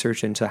 like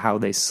research into how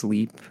they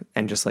sleep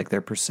and just like their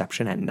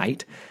perception at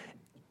night,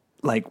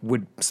 like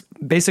would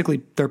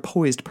basically, they're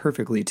poised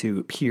perfectly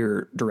to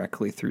peer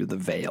directly through the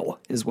veil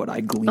is what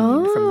I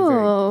gleaned from a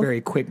very,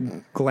 very quick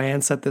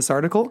glance at this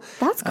article.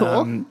 That's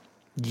cool.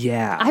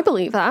 Yeah. I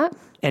believe that.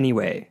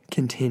 Anyway,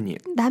 continue.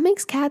 That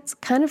makes cats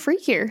kind of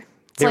freakier.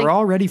 They were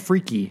already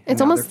freaky.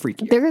 It's almost,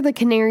 they're the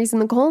canaries in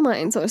the coal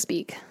mine, so to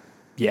speak.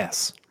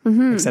 Yes.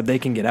 Mm-hmm. Except they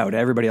can get out.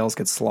 Everybody else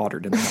gets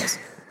slaughtered in the house.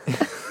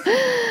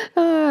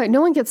 No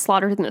one gets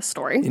slaughtered in this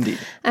story. Indeed.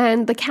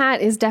 And the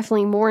cat is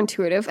definitely more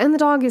intuitive, and the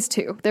dog is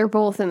too. They're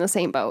both in the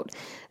same boat.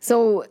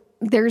 So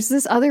there's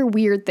this other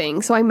weird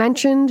thing. So I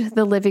mentioned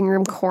the living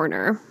room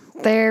corner.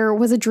 There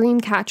was a dream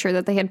catcher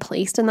that they had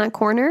placed in that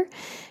corner,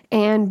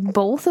 and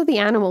both of the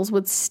animals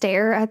would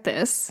stare at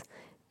this.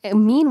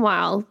 And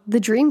meanwhile, the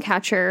dream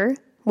catcher,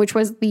 which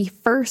was the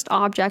first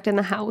object in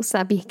the house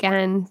that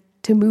began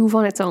to move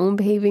on its own,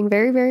 behaving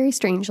very, very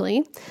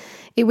strangely,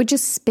 it would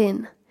just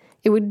spin.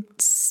 It would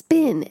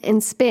spin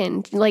and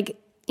spin, like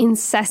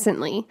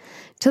incessantly,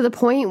 to the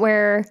point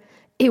where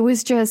it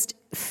was just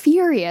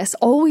furious,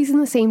 always in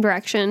the same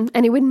direction,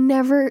 and it would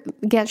never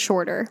get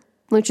shorter,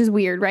 which is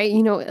weird, right?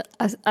 You know,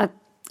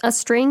 a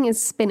string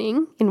is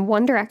spinning in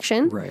one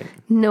direction, right?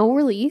 No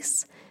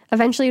release.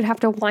 Eventually, it'd have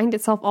to wind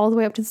itself all the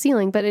way up to the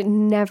ceiling, but it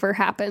never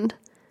happened.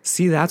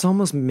 See, that's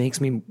almost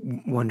makes me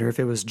wonder if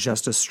it was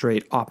just a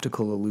straight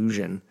optical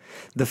illusion.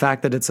 The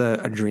fact that it's a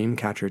dream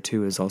catcher,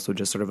 too, is also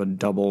just sort of a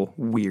double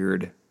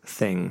weird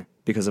thing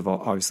because of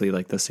obviously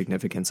like the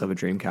significance of a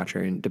dream catcher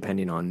and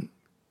depending on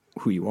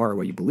who you are,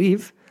 what you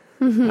believe.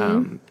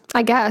 Mm-hmm.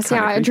 I guess,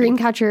 yeah. Creepy. A dream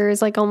catcher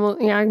is like almost,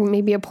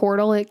 maybe a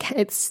portal. It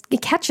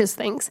catches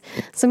things.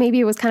 So maybe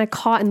it was kind of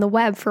caught in the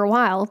web for a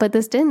while, but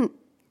this didn't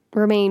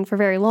remain for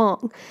very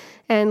long.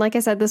 And like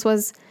I said, this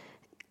was,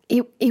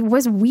 it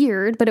was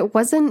weird, but it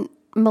wasn't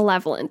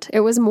malevolent.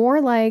 It was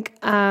more like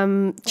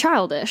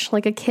childish,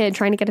 like a kid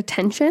trying to get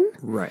attention.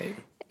 Right.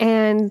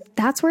 And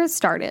that's where it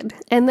started.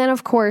 And then,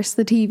 of course,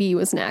 the TV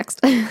was next.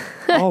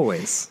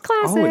 Always.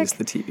 Classic. Always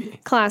the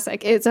TV.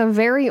 Classic. It's a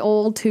very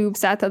old tube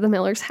set that the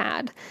Millers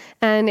had.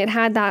 And it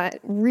had that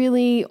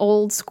really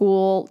old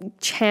school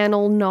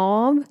channel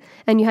knob.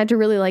 And you had to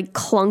really like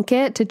clunk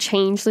it to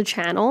change the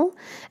channel.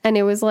 And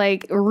it was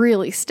like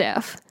really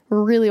stiff,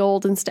 really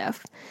old and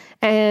stiff.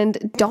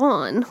 And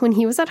Don, when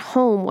he was at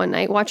home one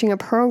night watching a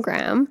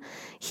program,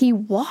 he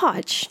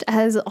watched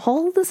as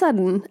all of a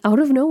sudden, out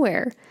of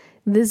nowhere,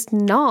 this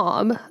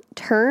knob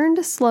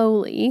turned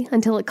slowly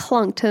until it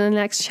clunked to the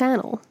next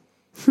channel.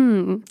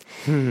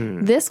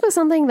 This was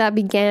something that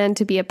began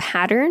to be a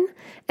pattern,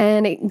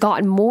 and it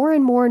got more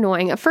and more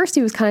annoying. At first,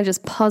 he was kind of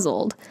just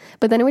puzzled,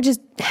 but then it would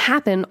just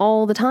happen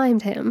all the time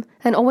to him,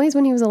 and always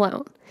when he was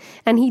alone.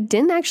 And he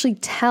didn't actually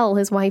tell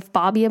his wife,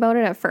 Bobby, about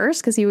it at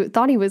first because he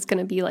thought he was going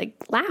to be like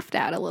laughed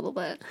at a little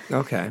bit.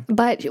 Okay.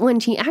 But when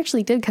she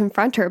actually did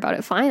confront her about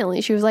it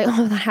finally, she was like,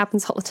 oh, that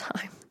happens all the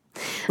time.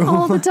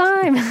 All the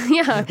time.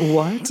 Yeah.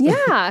 What?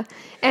 Yeah.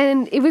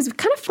 And it was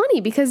kind of funny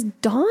because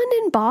Dawn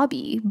and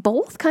Bobby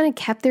both kind of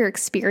kept their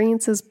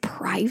experiences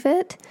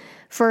private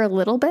for a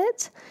little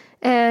bit.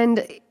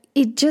 And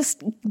it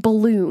just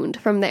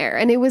ballooned from there.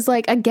 And it was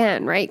like,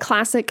 again, right?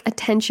 Classic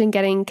attention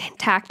getting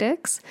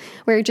tactics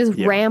where it just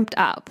ramped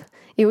up.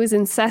 It was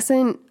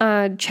incessant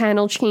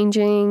channel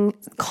changing,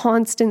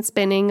 constant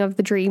spinning of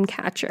the dream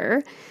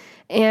catcher.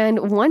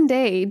 And one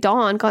day,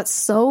 Don got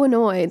so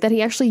annoyed that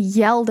he actually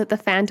yelled at the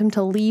Phantom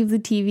to leave the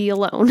TV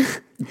alone.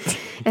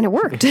 And it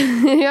worked.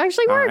 It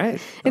actually worked.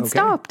 Right. It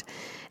stopped.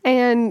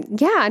 And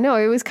yeah, no,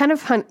 it was kind of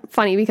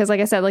funny because,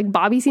 like I said, like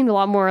Bobby seemed a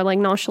lot more like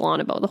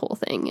nonchalant about the whole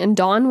thing. And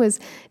Don was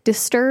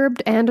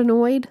disturbed and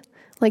annoyed.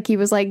 Like he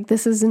was like,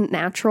 this isn't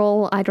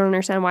natural. I don't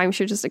understand why we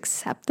should just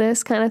accept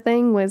this kind of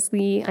thing was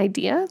the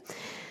idea.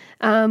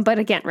 But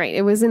again, right,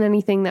 it wasn't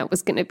anything that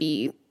was going to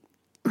be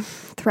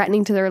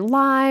threatening to their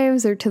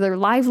lives or to their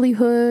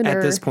livelihood.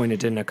 At this point, it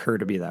didn't occur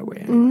to be that way.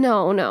 Anyway.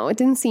 No, it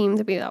didn't seem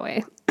to be that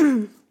way.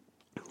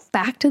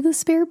 Back to the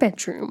spare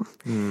bedroom,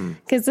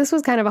 because this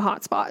was kind of a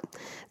hot spot.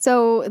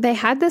 So they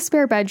had this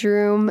spare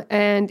bedroom,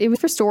 and it was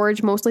for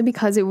storage mostly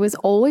because it was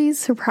always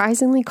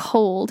surprisingly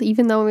cold,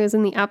 even though it was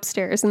in the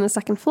upstairs in the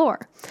second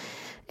floor.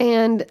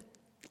 And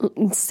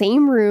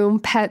same room,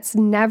 pets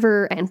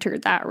never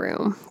entered that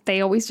room.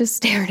 They always just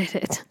stared at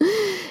it.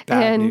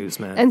 Bad news,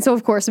 man. And so,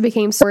 of course, it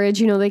became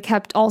storage. You know, they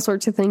kept all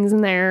sorts of things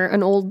in there,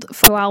 an old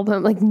photo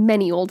album, like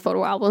many old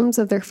photo albums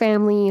of their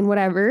family and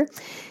whatever.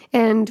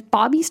 And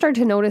Bobby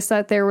started to notice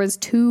that there was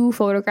 2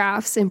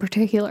 photographs in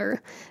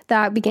particular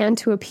that began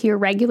to appear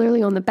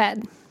regularly on the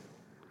bed.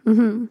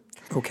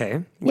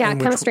 Okay. Yeah,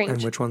 kind of strange.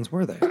 And which ones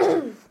were they?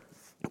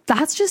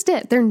 That's just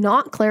it. They're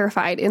not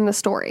clarified in the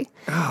story.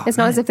 It's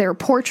not as if they were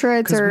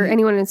portraits or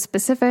anyone in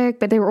specific,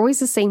 but they were always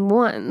the same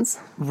ones.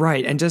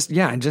 Right. And just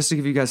to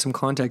give you guys some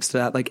context to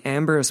that, like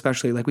Amber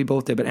especially, like we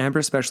both did, but Amber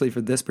especially for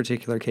this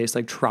particular case,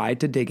 like tried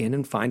to dig in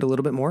and find a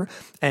little bit more.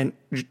 And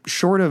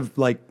short of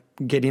like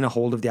getting a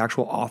hold of the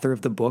actual author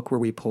of the book where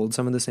we pulled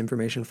some of this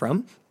information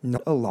from,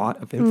 not a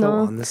lot of info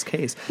on this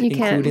case,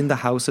 including the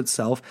house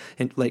itself,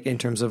 and like in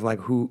terms of like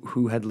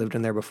who had lived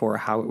in there before,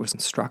 how it was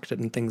constructed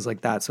and things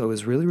like that. So it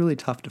was really, really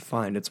tough to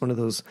find. It's one of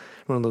those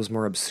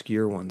more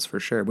obscure ones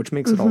for sure, which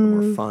makes it all the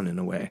more fun in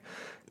a way.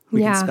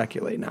 We can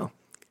speculate now.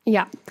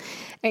 Yeah.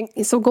 And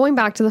so going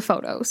back to the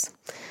photos.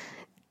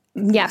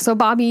 Yeah, so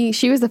Bobby,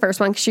 she was the first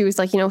one because she was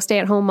like,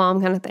 stay-at-home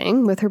mom kind of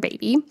thing with her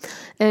baby.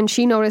 And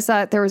she noticed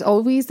that there was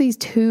always these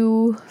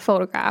two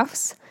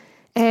photographs.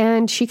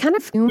 And she kind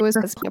of knew it was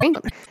her husband.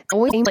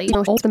 Always,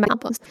 the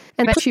albums.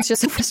 And then she's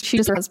just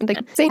her husband.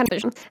 Like, same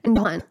vision. And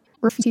Dawn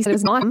refused it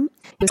was not him.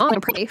 It was not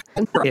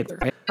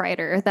a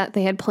writer that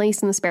they had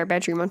placed in the spare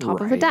bedroom on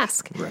top of a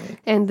desk. Right.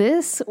 And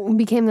this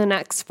became the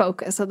next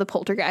focus of the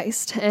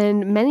poltergeist.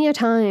 And many a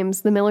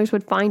times the Millers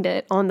would find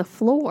it on the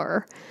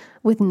floor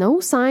with no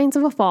signs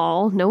of a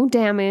fall, no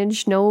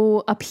damage,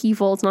 no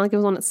upheaval. It's not like it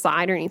was on its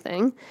side or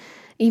anything,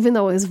 even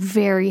though it was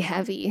very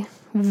heavy,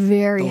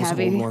 very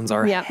heavy. Those old ones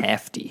are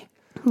hefty.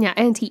 Yeah,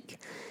 antique.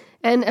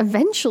 And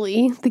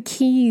eventually, the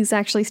keys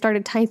actually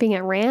started typing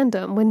at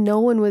random when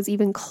no one was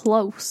even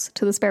close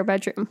to the spare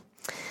bedroom.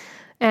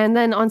 And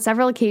then on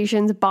several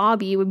occasions,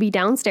 Bobby would be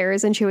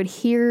downstairs and she would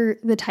hear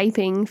the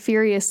typing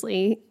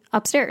furiously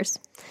upstairs.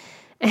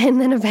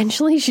 And then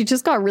eventually she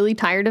just got really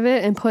tired of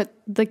it and put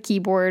the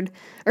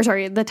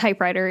the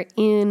typewriter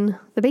in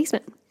the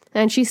basement.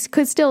 And she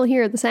could still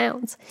hear the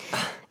sounds.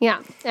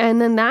 Yeah. And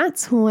then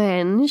that's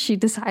when she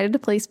decided to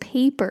place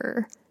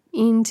paper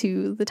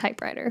into the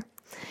typewriter.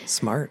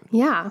 Smart.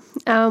 Yeah.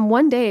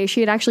 One day she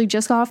had actually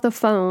just got off the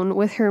phone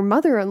with her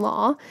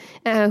mother-in-law,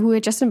 who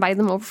had just invited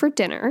them over for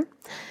dinner.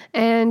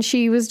 And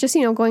she was just,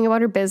 going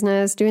about her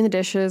business, doing the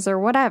dishes or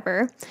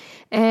whatever.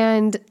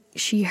 And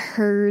she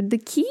heard the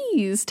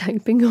keys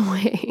typing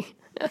away.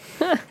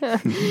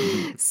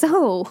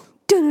 So,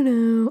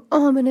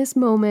 ominous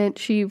moment.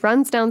 She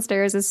runs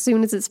downstairs as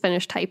soon as it's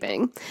finished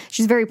typing.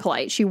 She's very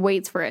polite. She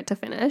waits for it to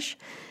finish.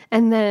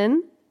 And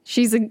then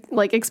she's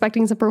like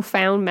expecting some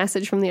profound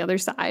message from the other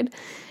side.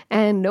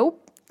 And nope.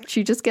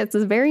 She just gets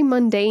this very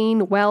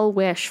mundane well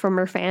wish from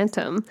her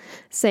phantom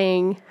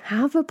saying,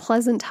 "Have a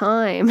pleasant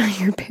time at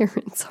your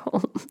parents'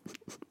 home."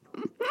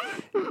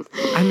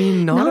 I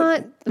mean,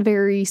 not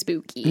very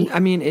spooky. I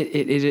mean, it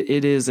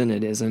is and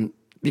it isn't,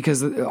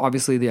 because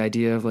obviously the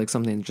idea of like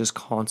something just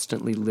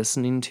constantly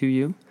listening to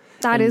you,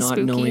 that is not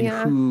spooky,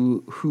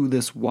 knowing who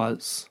this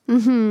was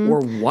or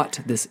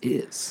what this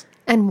is.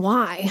 And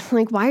why?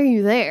 Like, why are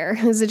you there?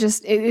 Is it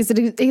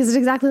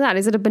exactly that?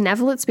 Is it a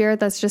benevolent spirit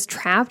that's just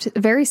trapped?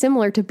 Very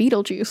similar to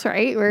Beetlejuice,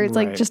 right? Where it's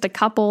like just a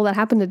couple that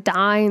happened to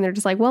die and they're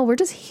just like, well, we're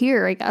just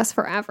here, I guess,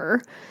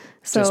 forever.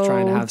 So, just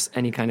trying to have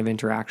any kind of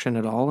interaction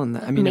at all. And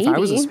I mean, maybe. If I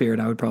was a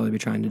spirit, I would probably be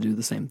trying to do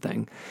the same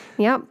thing.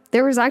 Yeah.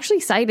 There was actually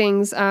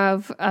sightings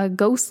of a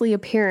ghostly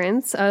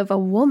appearance of a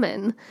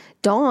woman.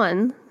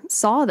 Dawn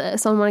saw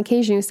this on one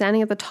occasion. He was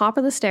standing at the top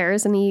of the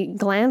stairs and he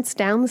glanced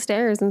down the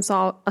stairs and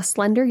saw a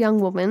slender young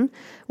woman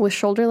with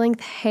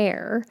shoulder-length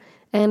hair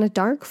and a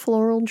dark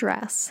floral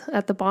dress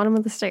at the bottom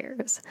of the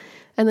stairs.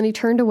 And then he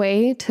turned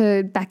away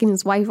to beckon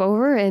his wife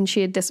over and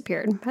she had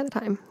disappeared by the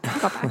time he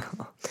got back.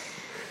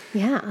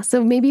 Yeah,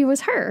 so maybe it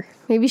was her.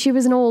 Maybe she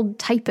was an old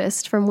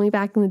typist from way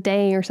back in the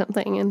day or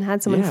something and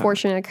had some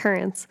unfortunate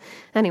occurrence.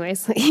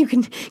 Anyways, you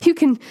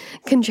can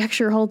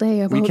conjecture all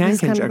day about this kind of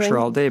thing. We can conjecture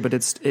all day, but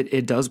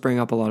it does bring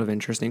up a lot of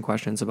interesting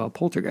questions about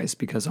poltergeist,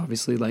 because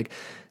obviously like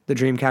the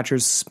dream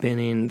catcher's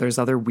spinning, there's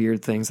other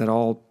weird things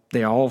that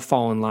they all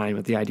fall in line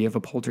with the idea of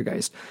a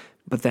poltergeist.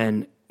 But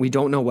then we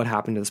don't know what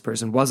happened to this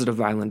person. Was it a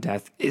violent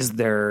death?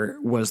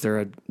 Was there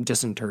a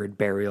disinterred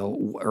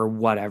burial or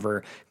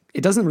whatever?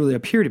 It doesn't really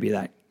appear to be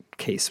that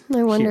case.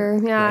 I wonder,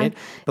 here, yeah. Right?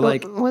 But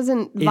like, it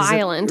wasn't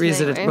violent.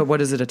 But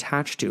what is it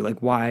attached to? Like,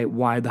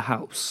 why the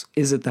house?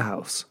 Is it the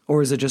house,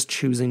 or is it just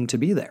choosing to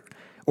be there,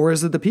 or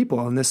is it the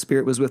people and this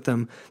spirit was with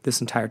them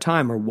this entire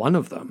time, or one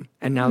of them?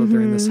 And now that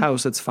they're in this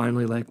house, it's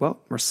finally like, well,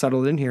 we're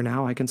settled in here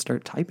now. I can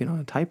start typing on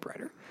a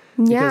typewriter.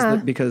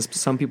 Because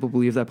some people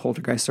believe that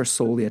poltergeists are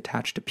solely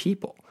attached to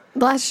people.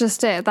 That's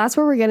just it. That's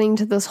where we're getting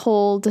to this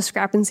whole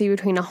discrepancy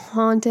between a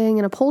haunting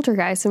and a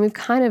poltergeist, and we've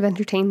kind of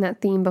entertained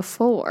that theme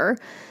before.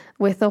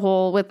 With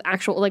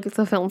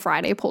the film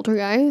Friday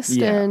Poltergeist,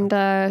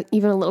 and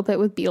even a little bit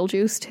with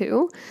Beetlejuice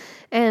too.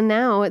 And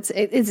now it's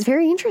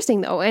very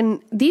interesting though.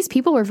 And these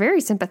people were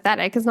very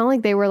sympathetic. It's not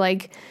like they were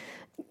like,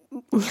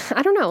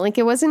 I don't know, like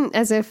it wasn't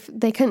as if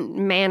they couldn't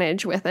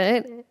manage with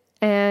it.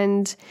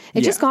 And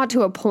it just got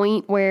to a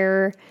point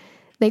where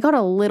they got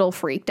a little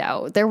freaked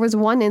out. There was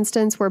one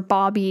instance where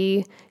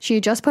Bobby, she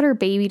had just put her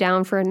baby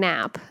down for a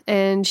nap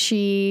and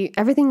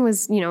everything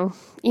was,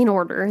 in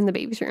order in the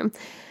baby's room.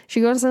 She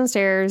goes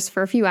downstairs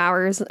for a few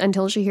hours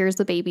until she hears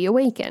the baby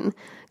awaken,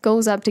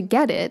 goes up to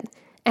get it,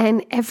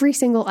 And every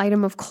single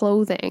item of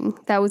clothing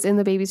that was in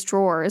the baby's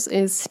drawers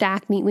is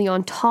stacked neatly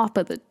on top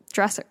of the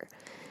dresser.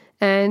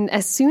 And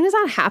as soon as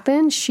that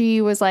happened,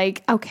 she was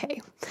like,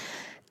 okay,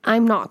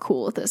 I'm not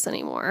cool with this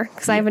anymore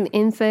because I have an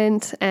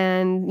infant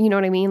and you know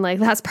what I mean? Like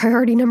that's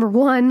priority number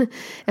one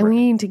and we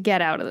need to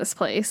get out of this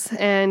place.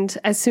 And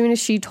as soon as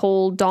she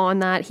told Don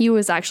that, he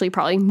was actually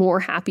probably more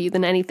happy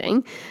than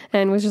anything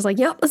and was just like,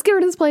 yep, let's get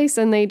rid of this place.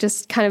 And they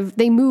just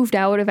they moved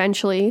out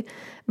eventually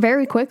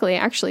very quickly.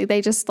 Actually,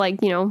 they just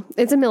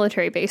it's a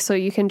military base. So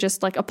you can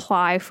just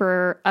apply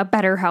for a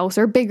better house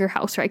or a bigger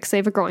house, right? Because they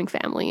have a growing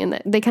family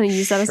and they kind of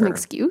use that as an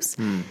excuse.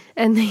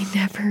 And they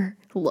never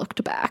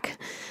looked back.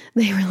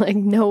 They were like,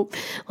 nope,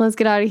 let's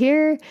get out of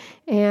here.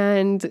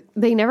 And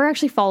they never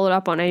actually followed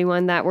up on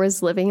anyone that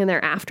was living in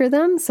there after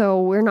them.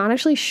 So we're not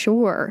actually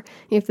sure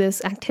if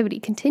this activity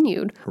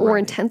continued or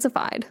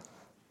intensified.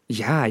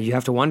 Yeah, you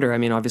have to wonder. I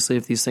mean, obviously,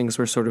 if these things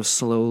were sort of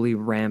slowly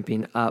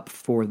ramping up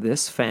for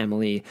this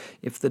family,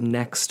 if the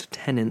next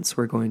tenants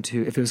were if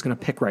it was going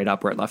to pick right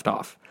up where it left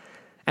off.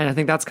 And I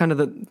think that's kind of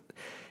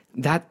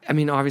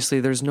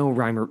obviously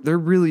there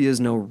really is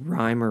no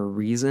rhyme or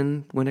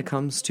reason when it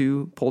comes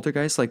to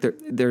poltergeist. Like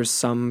there's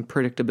some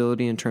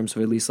predictability in terms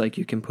of at least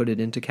you can put it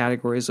into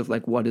categories of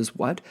what is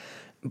what.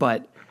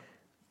 But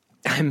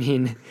I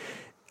mean,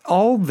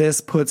 all this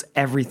puts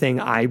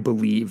everything I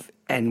believe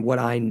and what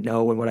I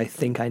know and what I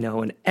think I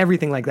know and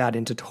everything like that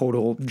into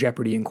total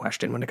jeopardy and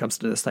question when it comes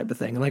to this type of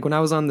thing. And when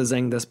I was on the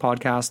Zing This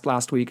podcast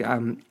last week, I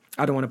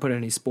don't want to put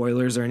any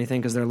spoilers or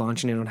anything because they're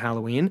launching it on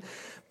Halloween,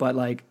 but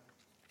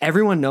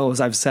everyone knows,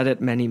 I've said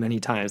it many, many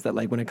times, that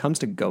when it comes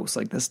to ghosts,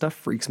 this stuff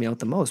freaks me out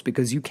the most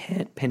because you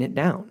can't pin it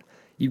down.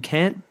 You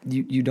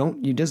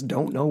just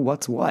don't know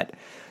what's what.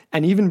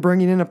 And even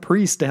bringing in a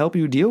priest to help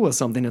you deal with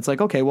something, it's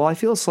okay, well, I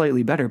feel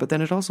slightly better, but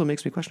then it also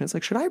makes me question,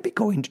 it's should I be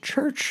going to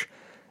church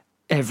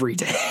every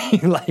day?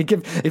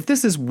 If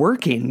this is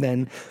working,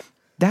 then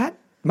that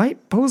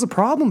might pose a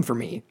problem for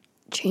me.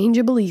 Change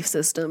your belief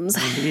systems.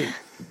 Indeed.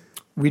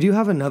 We do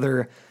have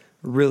another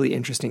really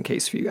interesting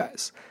case for you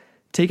guys.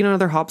 Taking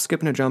another hop, skip,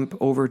 and a jump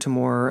over to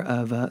more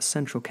of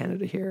central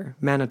Canada here,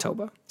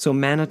 Manitoba. So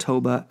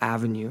Manitoba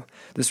Avenue,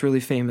 this really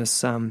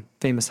famous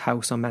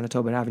house on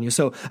Manitoba Avenue.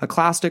 So a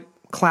classic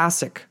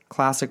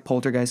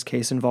poltergeist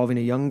case involving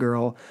a young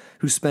girl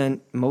who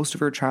spent most of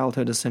her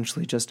childhood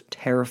essentially just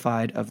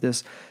terrified of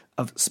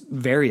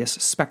various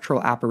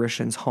spectral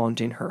apparitions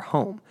haunting her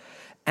home.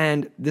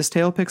 And this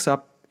tale picks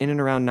up in and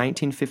around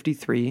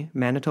 1953,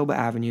 Manitoba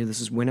Avenue.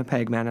 This is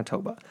Winnipeg,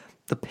 Manitoba.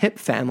 The Pipp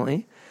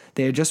family,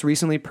 they had just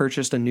recently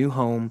purchased a new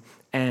home,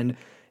 and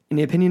in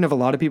the opinion of a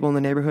lot of people in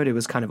the neighborhood, it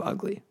was kind of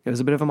ugly. It was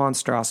a bit of a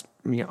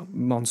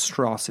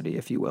monstrosity,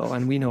 if you will,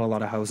 and we know a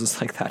lot of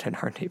houses like that in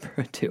our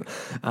neighborhood too.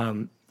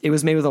 It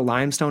was made with a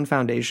limestone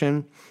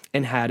foundation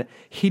and had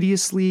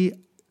hideously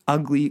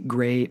ugly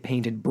gray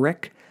painted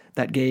brick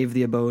that gave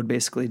the abode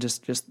basically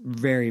just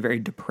very, very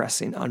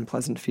depressing,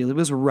 unpleasant feel. It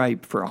was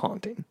ripe for a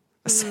haunting,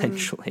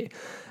 essentially.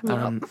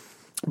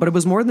 But it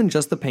was more than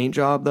just the paint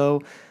job,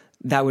 though,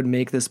 that would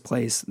make this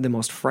place the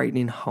most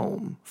frightening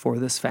home for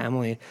this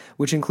family,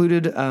 which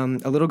included a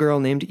little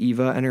girl named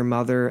Eva and her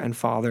mother and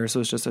father.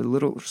 So it's just a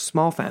little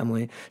small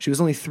family. She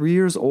was only 3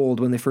 years old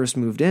when they first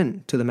moved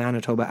in to the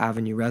Manitoba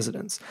Avenue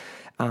residence.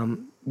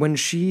 When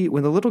the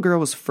little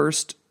girl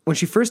first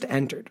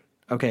entered,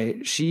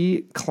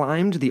 she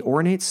climbed the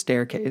ornate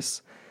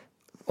staircase,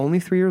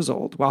 only 3 years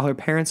old, while her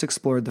parents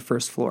explored the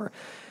first floor.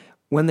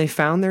 When they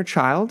found their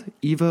child,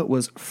 Eva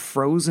was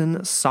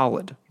frozen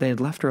solid. They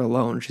had left her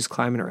alone. She's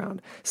climbing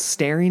around,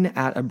 staring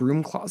at a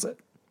broom closet.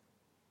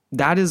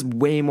 That is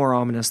way more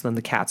ominous than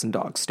the cats and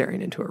dogs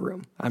staring into a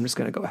room. I'm just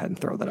going to go ahead and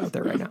throw that out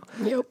there right now.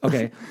 Yep.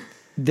 Okay.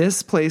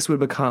 This place would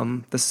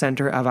become the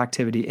center of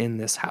activity in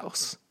this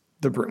house,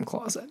 the broom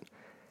closet.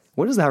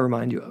 What does that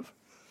remind you of?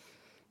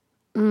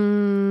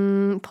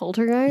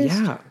 Poltergeist?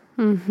 Yeah.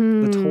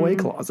 Mm-hmm. The toy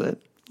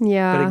closet.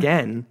 Yeah. But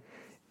again,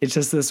 it's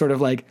just this sort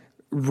of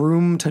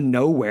room to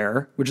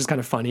nowhere, which is kind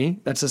of funny.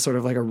 That's just sort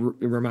of it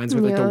reminds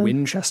me of the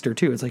Winchester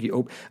too. It's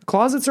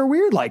closets are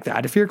weird like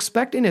that. If you're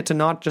expecting it to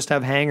not just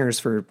have hangers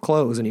for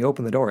clothes and you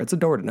open the door, it's a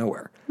door to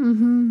nowhere.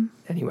 Mm-hmm.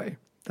 Anyway,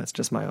 that's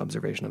just my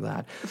observation of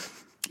that.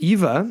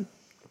 Eva,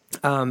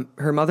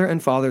 her mother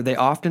and father, they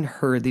often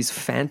heard these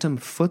phantom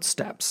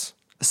footsteps,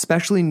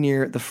 especially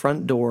near the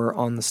front door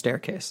on the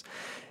staircase.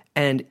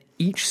 And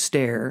each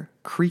stair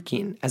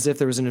creaking as if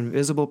there was an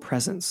invisible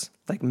presence,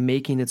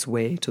 making its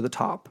way to the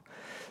top.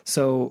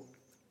 So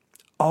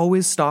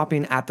always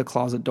stopping at the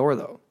closet door,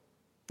 though.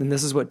 And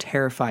this is what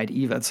terrified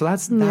Eva. So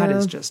that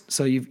is just,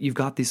 so you've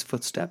got these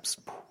footsteps.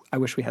 I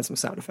wish we had some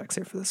sound effects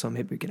here for this, so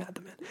maybe we can add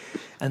them in.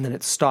 And then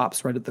it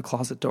stops right at the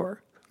closet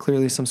door.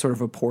 Clearly some sort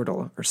of a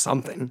portal or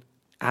something.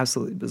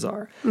 Absolutely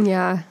bizarre.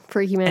 Yeah,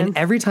 freaky, man. And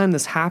every time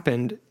this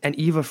happened and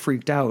Eva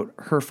freaked out,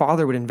 her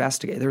father would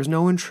investigate. There was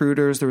no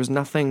intruders. There was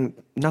nothing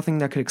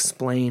that could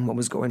explain what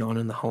was going on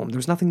in the home. There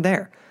was nothing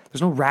there.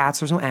 There's no rats.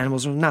 There's no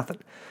animals. There's nothing.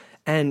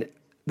 And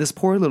this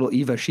poor little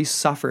Eva, she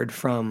suffered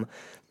from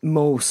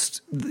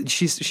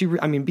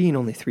being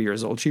only 3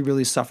 years old, she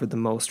really suffered the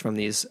most from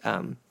these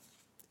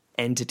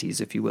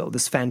entities, if you will,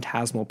 this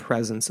phantasmal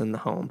presence in the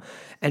home.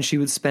 And she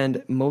would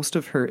spend most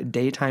of her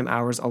daytime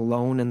hours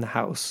alone in the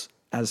house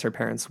as her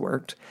parents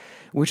worked,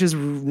 which is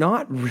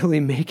not really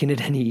making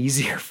it any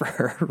easier for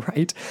her,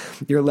 right?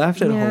 You're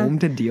left at home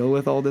to deal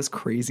with all this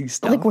crazy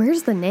stuff. Like,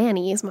 where's the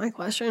nanny is my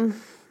question.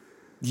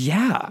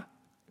 Yeah.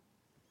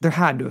 There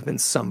had to have been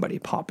somebody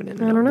popping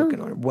in and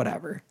looking or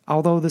whatever.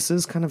 Although this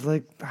is kind of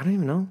like, I don't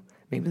even know.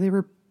 Maybe they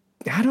were,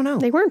 I don't know.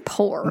 They weren't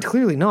poor.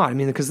 Clearly not. I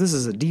mean, because this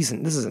is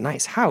a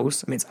nice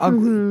house. I mean, it's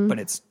ugly, but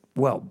it's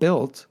well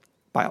built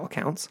by all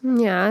accounts.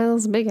 Yeah, it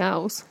was a big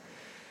house.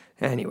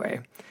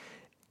 Anyway,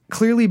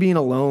 clearly being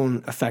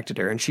alone affected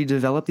her, and she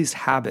developed these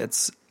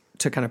habits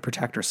to kind of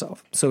protect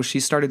herself. So she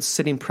started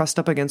sitting pressed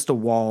up against a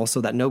wall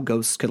so that no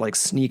ghosts could like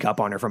sneak up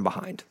on her from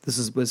behind. This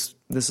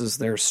is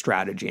their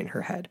strategy in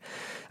her head.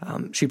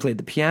 She played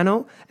the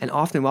piano, and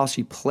often while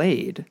she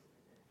played,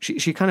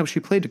 she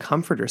played to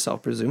comfort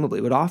herself, presumably.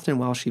 But often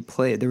while she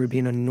played, there would be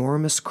an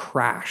enormous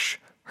crash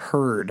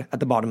heard at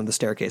the bottom of the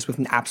staircase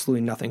with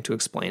absolutely nothing to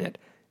explain it.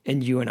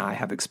 And you and I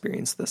have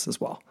experienced this as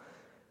well,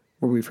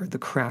 where we've heard the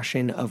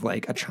crashing of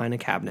like a china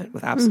cabinet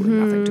with absolutely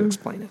nothing to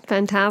explain it.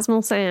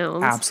 Phantasmal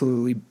sounds.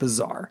 Absolutely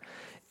bizarre.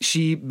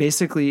 She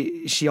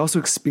also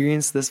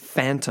experienced this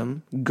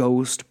phantom,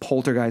 ghost,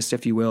 poltergeist,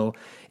 if you will,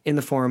 in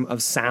the form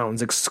of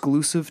sounds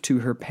exclusive to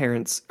her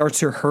parents, or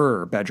to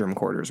her bedroom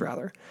quarters,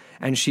 rather.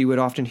 And she would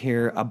often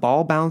hear a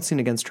ball bouncing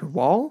against her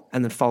wall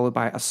and then followed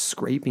by a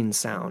scraping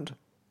sound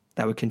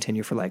that would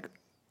continue for like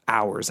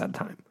hours at a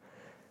time.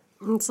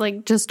 It's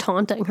like just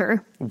taunting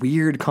her.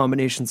 Weird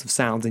combinations of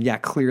sounds. And yeah,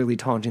 clearly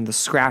taunting. The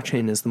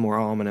scratching is the more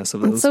ominous of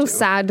those It's so two.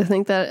 sad to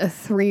think that a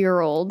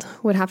 3-year-old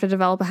would have to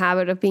develop a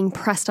habit of being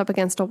pressed up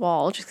against a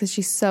wall just because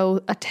she's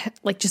so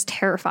just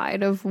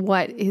terrified of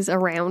what is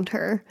around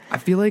her. I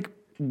feel like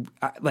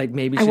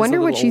maybe she's I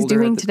wonder what she's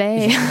doing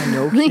today. Yeah,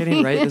 no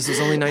kidding, right? This is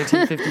only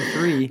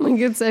 1953.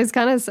 It's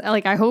kind of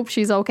like, I hope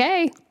she's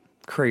okay.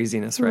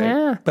 Craziness, right?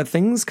 Yeah. But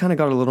things kind of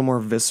got a little more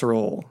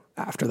visceral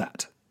after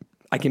that.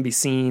 I can be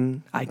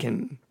seen. I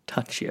can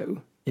touch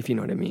you, if you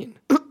know what I mean.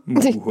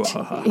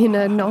 In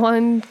a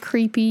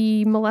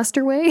non-creepy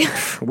molester way.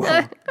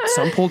 Well,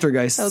 some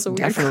poltergeists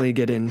definitely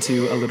get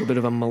into a little bit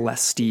of a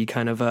molesty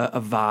kind of a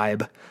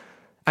vibe.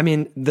 I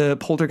mean, the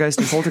poltergeist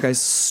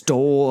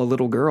stole a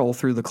little girl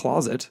through the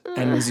closet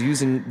and was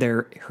using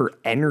her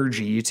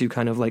energy to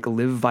kind of like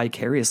live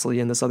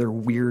vicariously in this other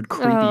weird,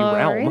 creepy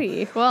realm.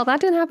 Alrighty. Well,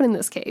 that didn't happen in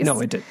this case.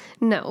 No, it did.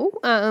 No,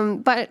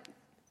 but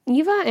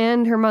Eva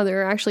and her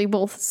mother actually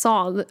both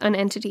saw an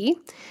entity.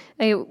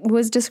 It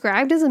was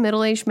described as a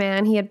middle-aged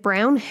man. He had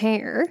brown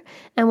hair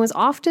and was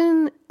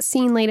often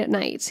seen late at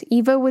night.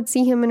 Eva would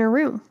see him in her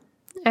room.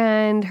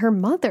 And her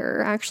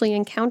mother actually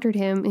encountered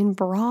him in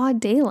broad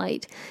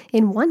daylight.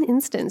 In one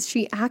instance,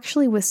 she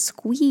actually was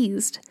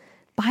squeezed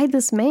by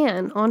this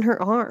man on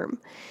her arm.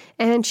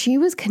 And she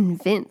was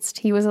convinced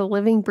he was a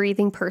living,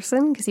 breathing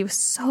person because he was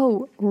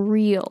so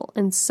real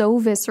and so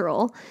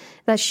visceral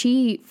that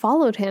she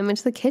followed him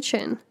into the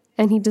kitchen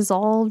and he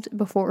dissolved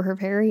before her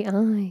very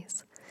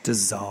eyes.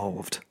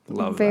 Dissolved.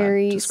 Love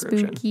very that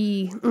description.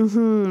 Spooky.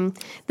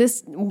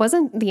 This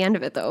wasn't the end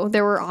of it, though.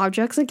 There were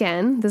objects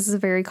again. This is a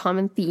very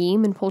common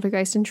theme in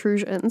poltergeist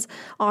intrusions.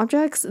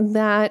 Objects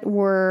that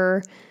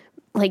were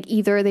like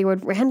either they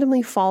would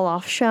randomly fall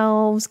off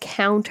shelves,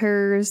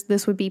 counters.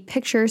 This would be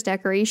pictures,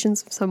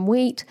 decorations of some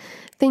weight,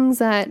 things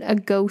that a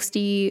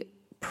ghosty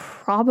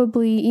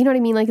probably, you know what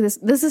I mean? Like this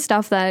is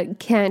stuff that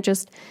can't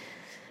just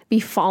be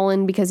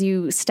fallen because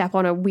you step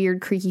on a weird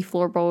creaky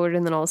floorboard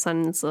and then all of a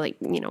sudden it's like,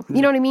 you know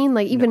what I mean?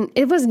 Like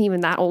it wasn't even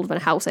that old of a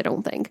house, I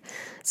don't think.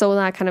 So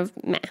that kind of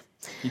meh.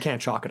 You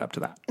can't chalk it up to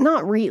that.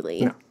 Not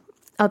really. No.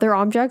 Other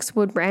objects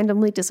would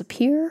randomly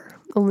disappear,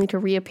 only to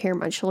reappear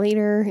much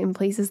later in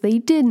places they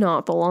did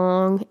not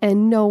belong,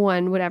 and no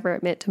one would ever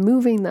admit to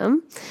moving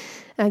them.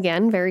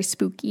 Again, very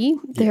spooky.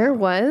 Yeah. There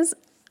was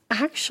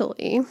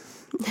actually,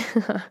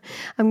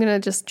 I'm going to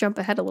just jump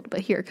ahead a little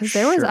bit here, because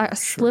there was a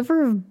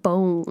sliver of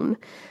bone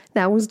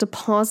that was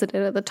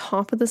deposited at the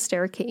top of the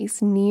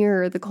staircase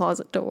near the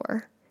closet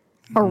door.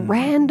 A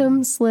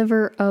random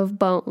sliver of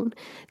bone.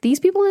 These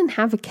people didn't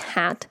have a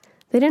cat.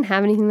 They didn't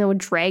have anything that would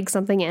drag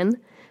something in.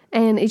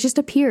 And it just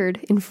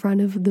appeared in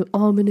front of the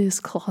ominous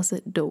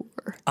closet door.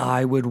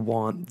 I would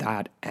want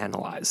that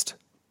analyzed.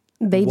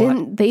 They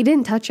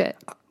didn't touch it.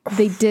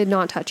 They did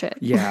not touch it.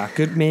 Yeah,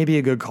 maybe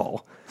a good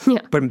call.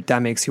 Yeah. But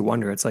that makes you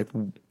wonder. It's like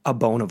a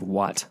bone of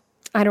what?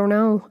 I don't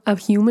know. A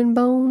human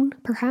bone,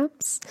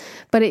 perhaps.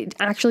 But it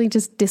actually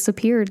just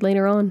disappeared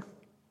later on.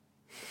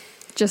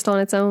 Just on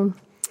its own.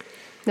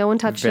 No one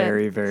touched it.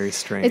 Very, very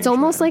strange. It's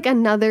almost like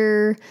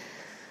another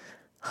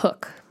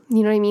hook.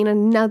 You know what I mean?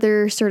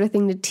 Another sort of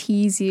thing to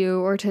tease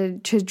you or to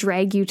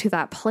drag you to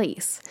that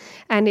place.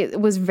 And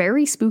it was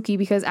very spooky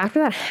because after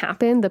that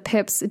happened, the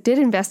Pips did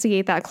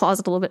investigate that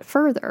closet a little bit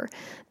further.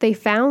 They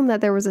found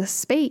that there was a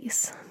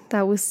space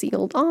that was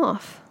sealed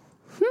off.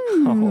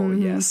 Oh,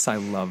 yes. I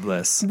love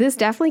this. This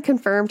definitely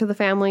confirmed to the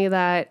family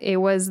that it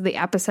was the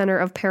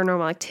epicenter of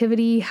paranormal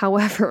activity.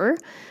 However,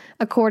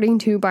 According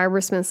to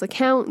Barbara Smith's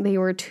account, they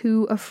were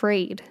too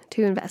afraid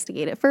to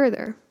investigate it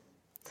further.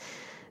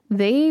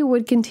 They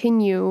would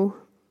continue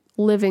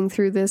living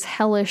through this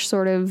hellish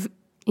sort of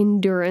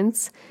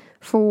endurance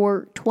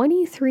for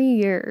 23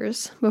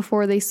 years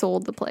before they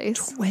sold the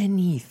place.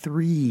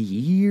 23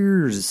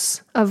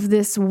 years of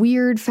this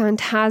weird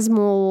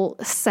phantasmal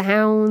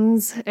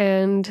sounds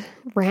and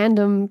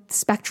random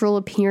spectral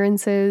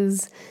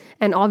appearances,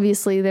 and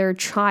obviously their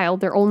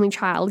only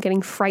child,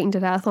 getting frightened to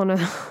death on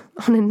a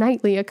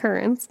nightly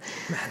occurrence.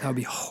 Man, that would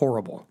be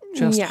horrible.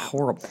 Just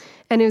horrible.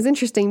 And it was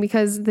interesting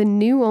because the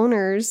new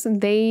owners,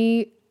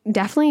 they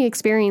definitely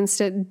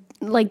experienced it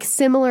like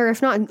similar,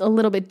 if not a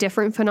little bit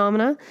different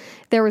phenomena.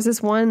 There was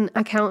this one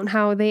account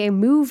how they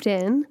moved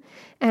in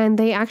and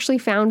they actually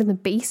found in the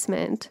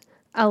basement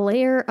a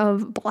layer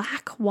of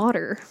black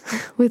water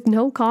with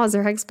no cause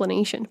or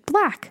explanation.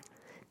 Black.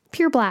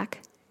 Pure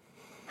black.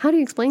 How do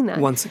you explain that?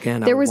 Once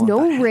again, there was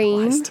no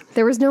rain.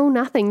 There was no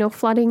nothing, no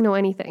flooding, no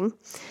anything.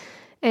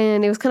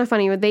 And it was kind of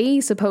funny. They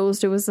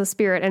supposed it was the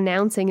spirit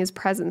announcing his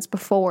presence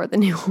before the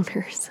new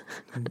owners.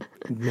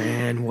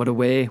 Man, what a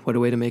way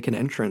to make an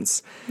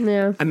entrance.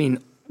 Yeah. I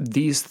mean,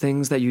 these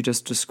things that you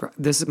just described,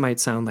 this might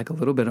sound like a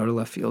little bit out of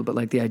left field, but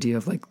like the idea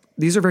of like,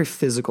 these are very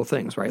physical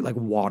things, right? Like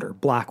water,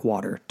 black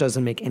water,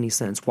 doesn't make any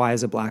sense. Why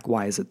is it black?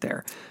 Why is it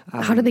there?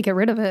 How did they get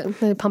rid of it? Did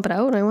they pump it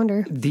out? I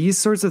wonder. These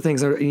sorts of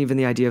things are even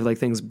the idea of like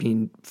things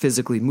being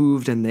physically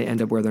moved and they end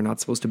up where they're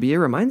not supposed to be. It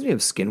reminds me of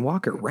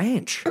Skinwalker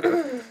Ranch.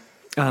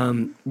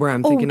 Where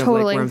I'm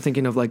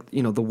thinking of like,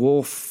 you know, the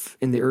wolf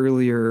in the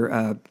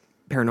earlier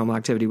Paranormal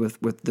Activity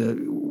with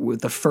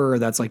the fur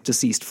that's like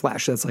deceased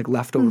flesh that's like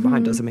left over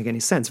behind. Doesn't make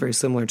any sense. Very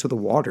similar to the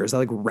water. Is that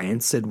like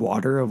rancid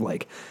water of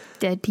like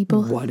dead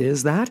people? What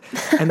is that?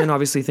 And then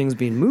obviously things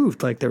being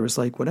moved. Like there was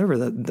like whatever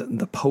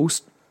the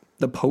post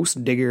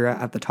digger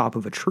at the top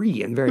of a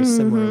tree, and very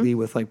similarly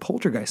with like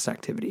poltergeist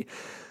activity.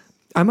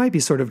 I might be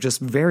sort of just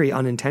very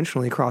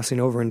unintentionally crossing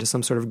over into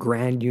some sort of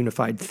grand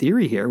unified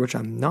theory here, which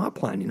I'm not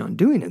planning on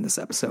doing in this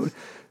episode.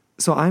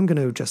 So I'm going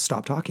to just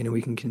stop talking and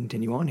we can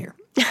continue on here.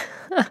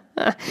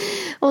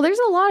 Well, there's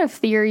a lot of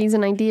theories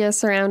and ideas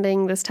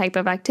surrounding this type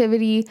of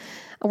activity.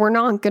 We're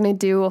not going to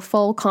do a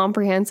full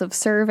comprehensive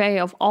survey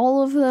of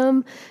all of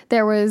them.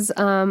 There was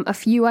a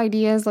few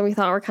ideas that we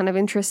thought were kind of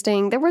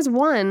interesting. There was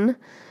one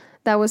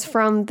that was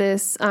from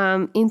this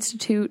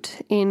institute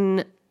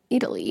in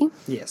Italy.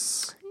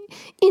 Yes.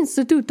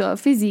 Istituto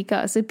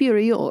Fisica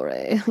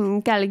Superiore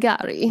in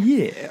Cagliari.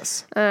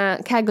 Yes.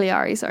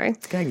 Cagliari, sorry.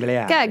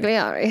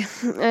 Cagliari.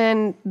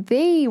 And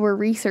they were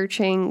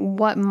researching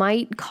what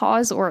might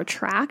cause or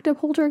attract a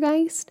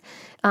poltergeist,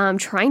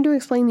 trying to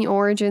explain the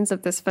origins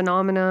of this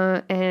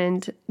phenomena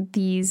and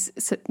these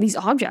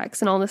objects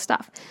and all this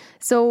stuff.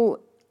 So,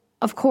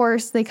 of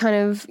course, they kind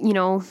of, you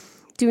know,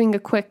 doing a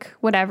quick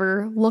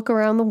whatever, look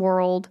around the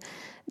world,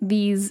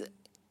 these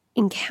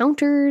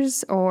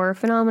encounters or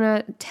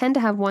phenomena tend to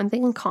have one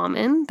thing in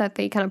common that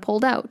they kind of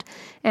pulled out,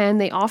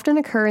 and they often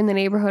occur in the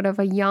neighborhood of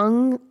a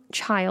young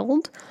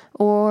child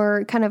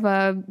or kind of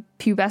a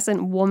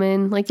pubescent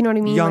woman, like, you know what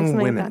I mean? Young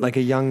women, like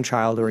a young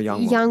child or a young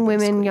woman. Young women,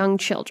 basically. Young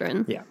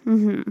children. Yeah.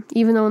 Mm-hmm.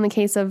 Even though in the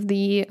case of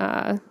the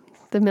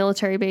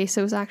military base,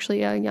 it was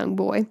actually a young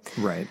boy.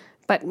 Right.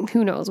 But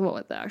who knows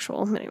what the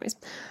actual, anyways.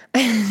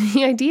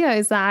 The idea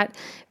is that,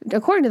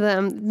 according to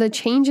them, the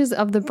changes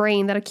of the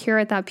brain that occur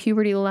at that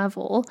puberty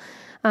level,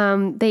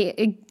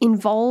 they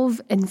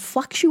involve in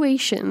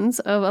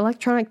fluctuations of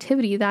electron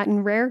activity that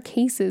in rare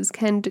cases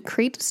can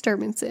create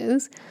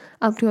disturbances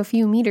up to a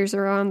few meters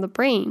around the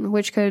brain,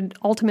 which could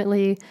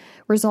ultimately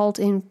result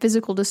in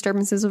physical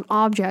disturbances of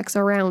objects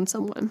around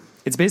someone.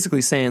 It's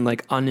basically saying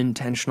like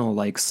unintentional,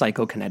 like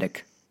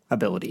psychokinetic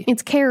ability.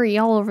 It's Carrie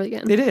all over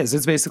again. It is.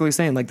 It's basically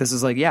saying like this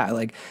is like,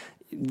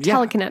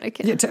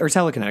 telekinetic. Yeah, or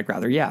telekinetic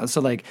rather. Yeah. So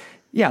like,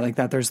 like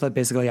that there's like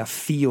basically a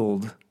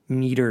field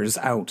meters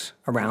out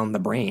around the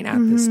brain at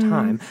this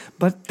time.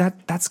 But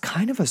that's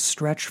kind of a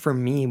stretch for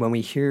me when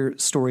we hear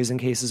stories and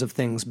cases of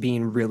things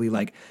being really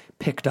like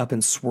picked up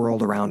and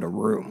swirled around a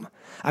room.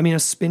 I mean, a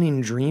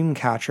spinning dream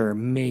catcher,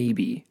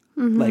 maybe.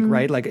 Like,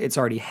 right? Like it's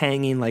already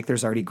hanging, like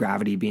there's already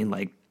gravity being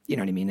like, you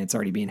know what I mean? It's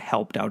already being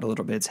helped out a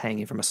little bit. It's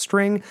hanging from a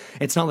string.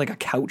 It's not like a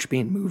couch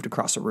being moved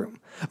across a room,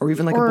 or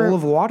even like a bowl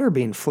of water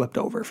being flipped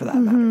over for that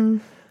matter.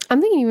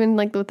 I'm thinking even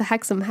like with the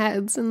Hexam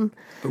heads, and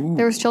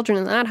there was children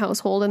in that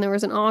household, and there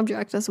was an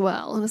object as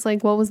well. And it's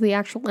like, what was the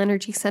actual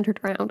energy centered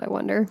around, I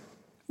wonder?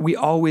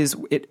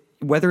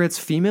 Whether it's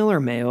female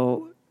or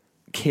male,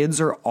 kids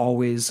are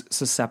always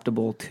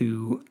susceptible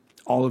to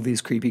all of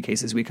these creepy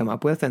cases we come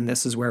up with. And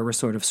this is where we're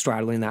sort of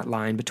straddling that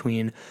line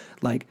between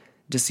like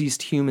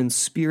deceased human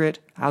spirit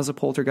as a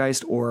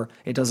poltergeist, or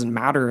it doesn't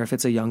matter if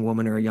it's a young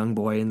woman or a young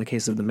boy. In the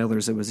case of the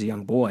Millers, it was a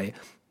young boy.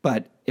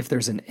 But if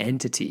there's an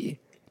entity,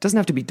 it doesn't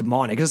have to be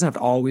demonic. It doesn't have to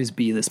always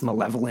be this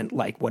malevolent,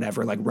 like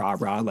whatever, like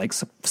rah-rah, like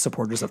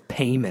supporters of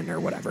payment or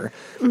whatever.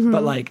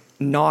 But like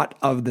not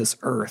of this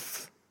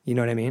earth. You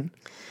know what I mean?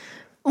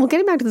 Well,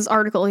 getting back to this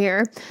article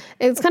here,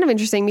 it's kind of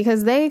interesting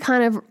because they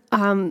kind of,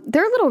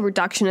 they're a little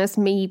reductionist,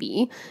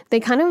 maybe.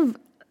 They kind of,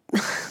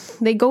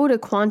 they go to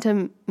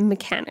quantum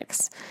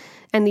mechanics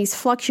and these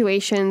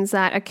fluctuations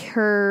that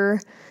occur.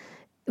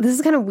 This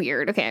is kind of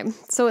weird. Okay,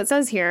 so it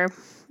says here,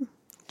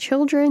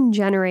 children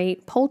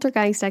generate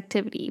poltergeist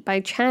activity by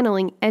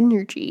channeling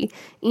energy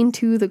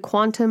into the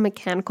quantum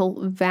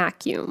mechanical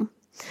vacuum.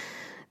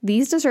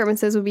 These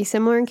disturbances would be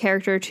similar in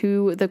character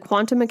to the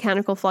quantum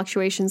mechanical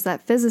fluctuations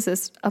that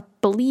physicists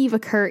believe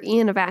occur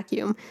in a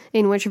vacuum,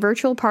 in which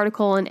virtual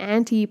particle and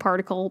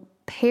antiparticle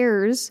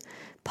pairs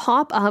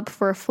pop up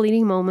for a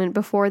fleeting moment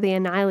before they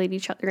annihilate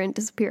each other and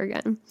disappear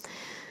again.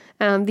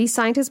 These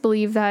scientists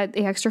believe that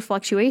the extra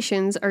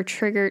fluctuations are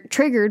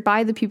triggered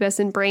by the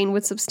pubescent brain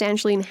would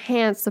substantially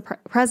enhance the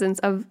presence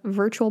of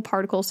virtual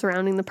particles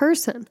surrounding the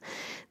person.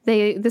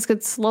 This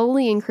could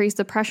slowly increase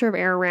the pressure of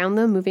air around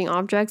them, moving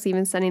objects,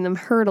 even sending them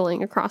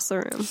hurtling across the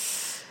room.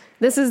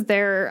 This is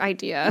their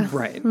idea.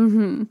 Right.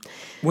 Mm-hmm.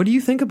 What do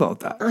you think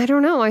about that? I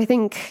don't know. I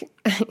think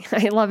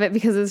I love it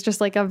because it's just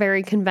like a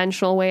very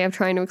conventional way of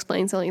trying to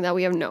explain something that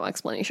we have no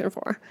explanation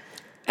for.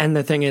 And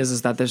the thing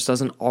is that this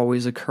doesn't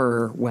always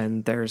occur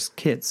when there's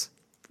kids.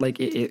 Like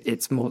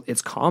it's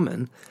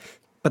common,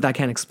 but that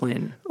can't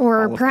explain.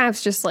 Or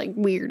perhaps just like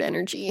weird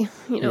energy,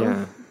 you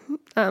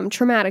know,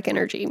 traumatic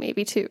energy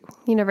maybe too.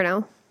 You never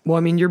know. Well,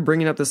 I mean, you're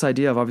bringing up this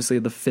idea of obviously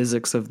the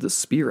physics of the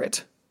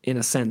spirit in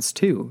a sense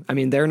too. I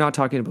mean, they're not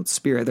talking about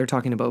spirit. They're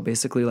talking about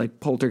basically like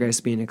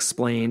poltergeist being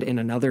explained in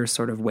another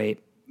sort of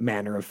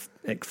manner of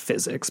like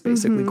physics,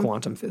 basically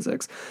quantum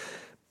physics.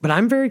 But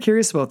I'm very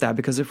curious about that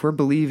because if we're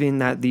believing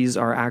that these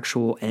are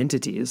actual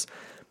entities,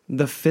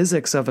 the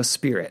physics of a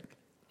spirit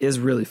is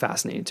really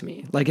fascinating to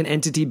me. Like an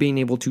entity being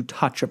able to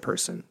touch a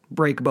person,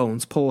 break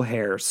bones, pull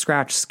hair,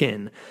 scratch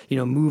skin,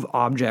 move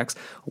objects.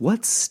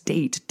 What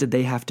state did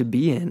they have to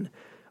be in?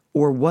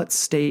 Or what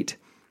state,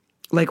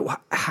 like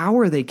how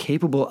are they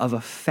capable of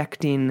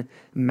affecting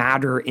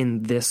matter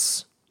in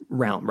this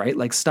realm, right?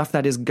 Like stuff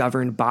that is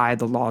governed by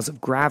the laws of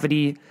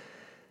gravity,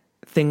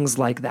 things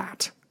like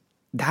that.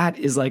 That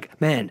is like,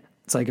 man,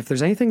 it's like if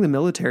there's anything the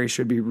military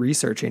should be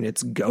researching,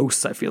 it's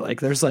ghosts. I feel like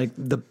there's like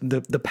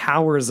the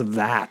powers of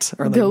that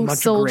are like ghost much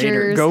soldiers.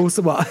 Greater. Ghosts,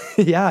 well,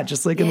 yeah,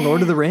 just like in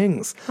Lord of the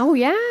Rings. Oh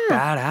yeah,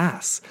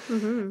 badass.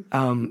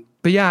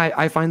 But yeah,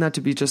 I find that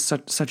to be just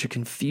such a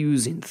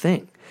confusing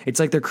thing. It's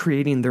like they're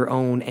creating their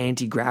own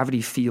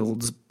anti-gravity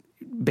fields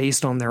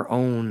based on their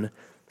own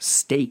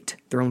state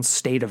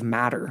of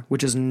matter,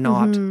 which is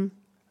not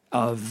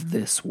of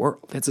this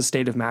world. It's a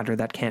state of matter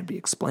that can't be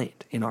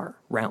explained in our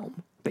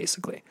realm,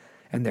 basically.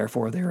 And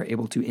therefore, they're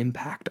able to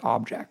impact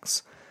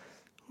objects.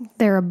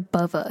 They're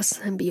above us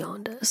and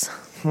beyond us.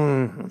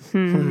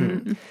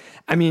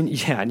 I mean,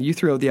 yeah, and you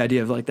threw out the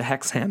idea of like the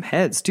Hexham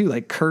heads too.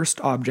 Like cursed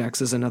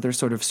objects is another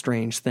sort of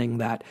strange thing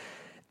that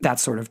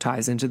sort of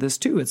ties into this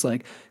too. It's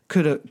like,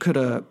 could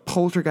a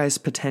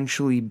poltergeist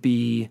potentially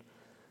be,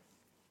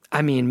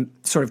 I mean,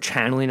 sort of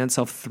channeling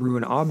itself through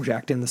an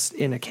object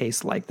in a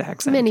case like the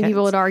Hexham Many heads?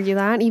 people would argue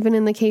that, even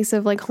in the case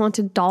of like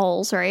haunted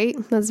dolls, right?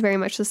 That's very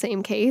much the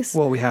same case.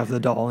 Well, we have the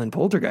doll in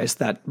Poltergeist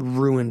that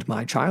ruined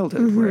my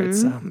childhood, where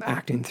it's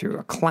acting through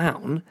a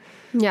clown.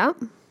 Yeah.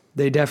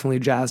 They definitely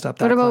jazzed up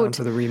that clown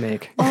for the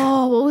remake.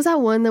 Oh, what was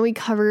that one that we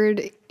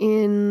covered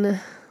in,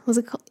 was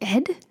it called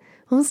Ed?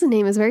 What was the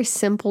name? It's a very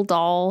simple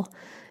doll.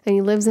 And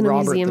he lives in a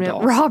museum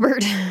now.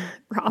 Robert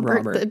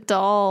the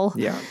doll.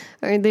 Yeah.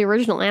 Or the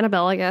original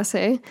Annabelle, I guess,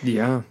 eh?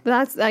 Yeah.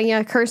 But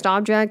that's, cursed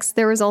objects.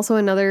 There was also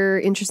another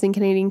interesting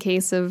Canadian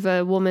case of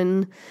a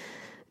woman,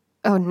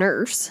 a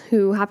nurse,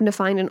 who happened to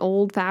find an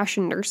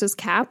old-fashioned nurse's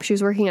cap. She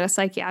was working at a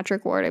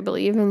psychiatric ward, I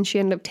believe, and she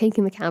ended up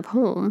taking the cap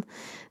home.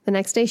 The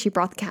next day, she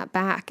brought the cap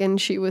back,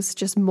 and she was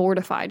just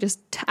mortified, just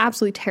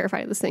absolutely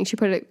terrified of this thing. She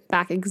put it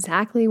back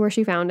exactly where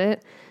she found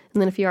it,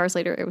 and then a few hours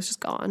later, it was just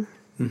gone.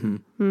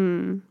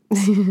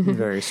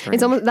 Very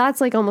strange.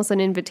 That's like almost an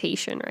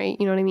invitation, right?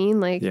 You know what I mean?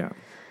 Like, yeah.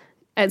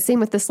 And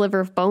same with the sliver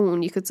of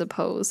bone, you could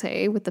suppose,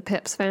 hey, with the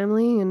Pips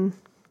family, and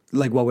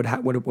like what would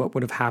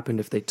have happened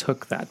if they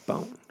took that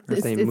bone, or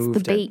if they moved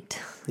the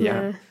bait. it?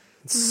 Yeah.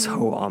 It's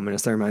so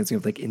ominous. That reminds me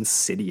of like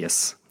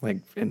Insidious, like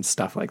and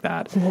stuff like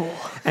that. Whoa.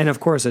 And of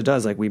course it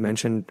does. Like we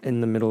mentioned in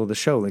the middle of the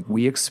show, like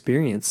we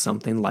experienced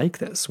something like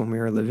this when we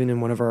were living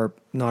in one of our,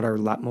 not our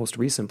most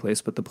recent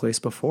place, but the place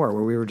before,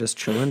 where we were just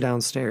chilling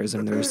downstairs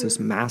and there's this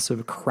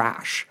massive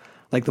crash,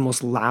 like the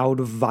most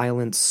loud,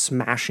 violent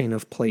smashing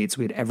of plates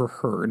we'd ever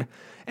heard.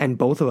 And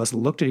both of us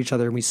looked at each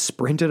other and we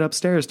sprinted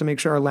upstairs to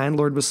make sure our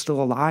landlord was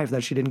still alive,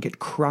 that she didn't get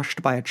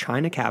crushed by a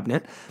china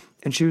cabinet.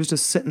 And she was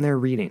just sitting there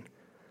reading.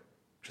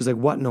 She was like,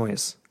 "What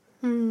noise?"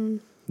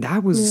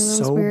 That was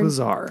so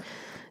bizarre.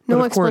 No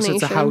but of course,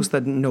 explanation. it's a house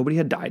that nobody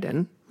had died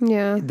in.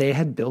 Yeah. They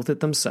had built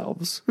it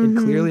themselves. It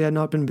clearly had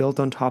not been built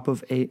on top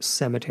of a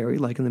cemetery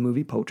like in the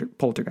movie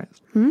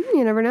Poltergeist. You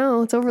never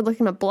know. It's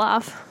overlooking a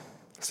bluff.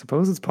 I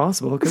suppose it's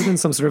possible. It could have been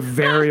some sort of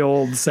very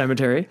old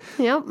cemetery.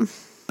 Yep.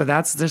 But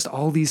that's just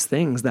all these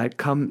things that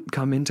come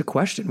into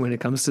question when it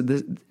comes to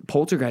the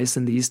poltergeists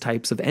and these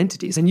types of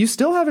entities. And you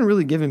still haven't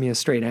really given me a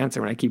straight answer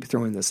when I keep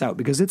throwing this out,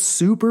 because it's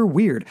super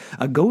weird.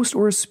 A ghost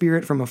or a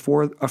spirit from a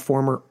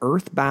former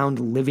earthbound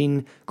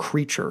living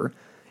creature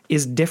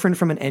is different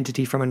from an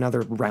entity from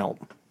another realm,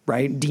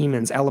 right?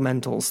 Demons,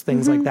 elementals,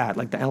 things like that,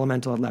 like the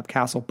elemental at Lep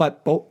Castle.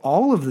 But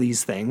all of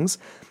these things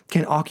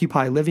can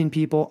occupy living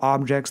people,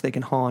 objects, they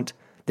can haunt,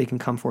 they can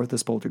come forth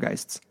as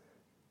poltergeists.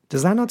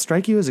 Does that not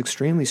strike you as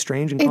extremely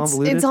strange and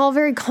convoluted? It's all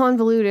very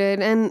convoluted,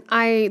 and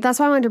that's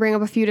why I wanted to bring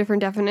up a few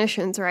different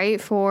definitions,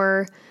 right,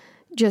 for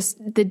just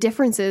the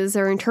differences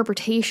or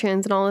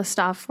interpretations and all this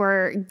stuff,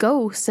 where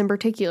ghosts in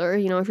particular,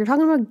 you know, if you're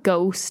talking about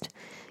ghost,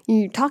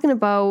 you're talking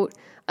about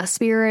a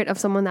spirit of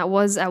someone that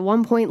was at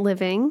one point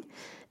living,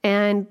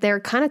 and they're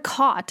kind of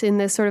caught in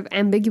this sort of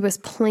ambiguous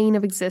plane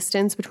of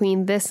existence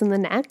between this and the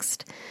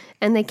next.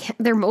 And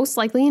they're most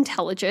likely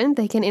intelligent.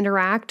 They can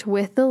interact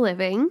with the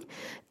living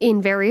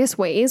in various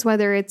ways,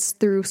 whether it's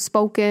through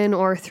spoken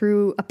or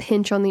through a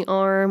pinch on the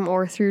arm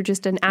or through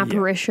just an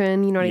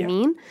apparition, you know what I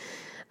mean?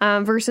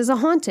 Versus a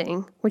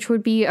haunting, which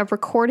would be a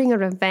recording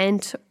of an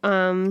event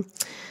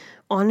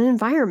on an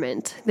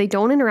environment. They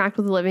don't interact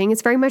with the living.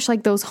 It's very much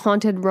like those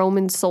haunted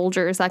Roman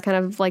soldiers that kind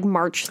of like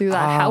march through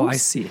that house. I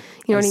see. You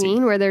know what I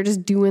mean? Where they're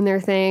just doing their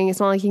thing. It's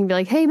not like you can be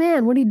like, hey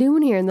man, what are you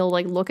doing here? And they'll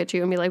like look at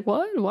you and be like,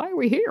 what? Why are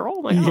we here?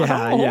 Oh my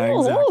God.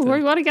 Exactly.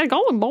 We got to get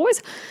going,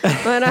 boys.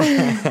 But,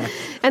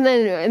 and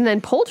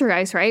then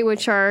poltergeists, right?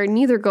 Which are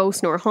neither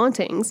ghosts nor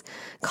hauntings,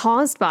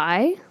 caused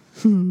by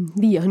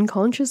the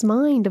unconscious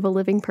mind of a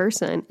living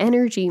person,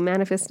 energy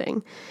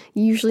manifesting,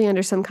 usually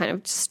under some kind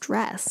of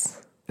stress.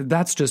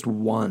 That's just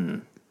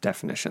one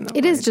definition, though.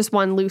 It is just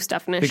one loose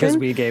definition. Because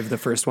we gave the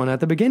first one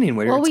at the beginning,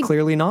 where it's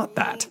clearly not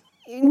that.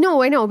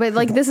 No, I know, but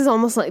like this is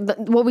almost like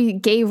what we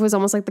gave was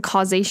almost like the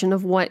causation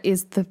of what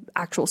is the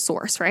actual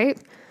source, right?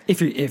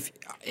 Okay,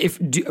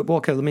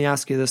 let me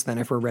ask you this then.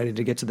 If we're ready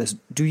to get to this,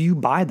 do you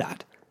buy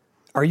that?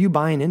 Are you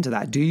buying into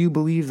that? Do you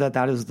believe that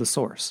that is the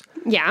source?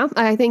 Yeah,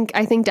 I think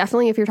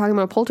definitely if you're talking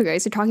about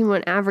poltergeist, you're talking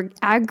about an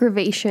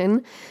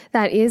aggravation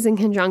that is in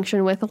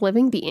conjunction with a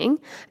living being.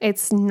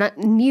 It's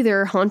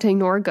neither haunting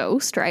nor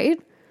ghost,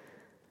 right?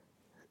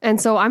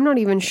 And so I'm not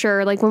even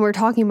sure, like when we're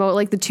talking about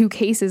like the two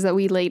cases that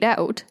we laid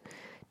out,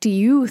 do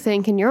you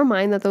think in your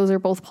mind that those are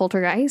both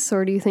poltergeists,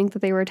 or do you think that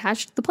they were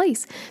attached to the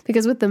place?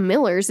 Because with the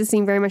Millers, it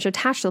seemed very much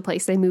attached to the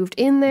place. They moved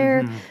in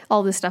there,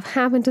 all this stuff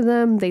happened to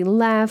them, they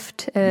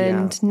left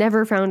and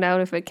never found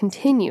out if it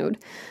continued.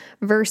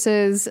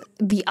 Versus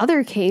the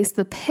other case,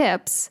 the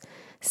Pips,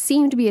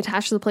 seem to be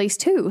attached to the place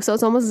too. So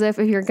it's almost as if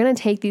you're going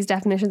to take these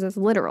definitions as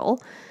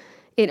literal,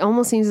 it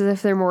almost seems as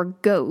if they're more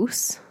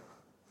ghosts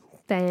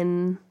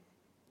than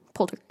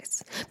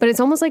poltergeists. But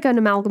it's almost like an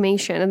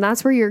amalgamation, and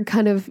that's where you're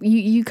kind of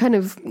you kind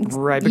of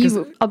right, because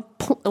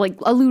like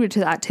alluded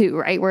to that too,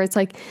 right? Where it's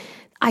like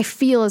I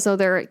feel as though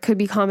there could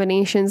be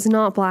combinations,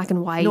 not black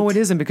and white. No, it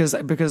isn't, because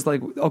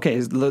like, okay,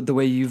 the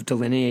way you've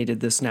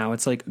delineated this now,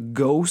 it's like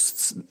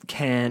ghosts,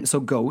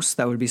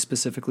 that would be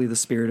specifically the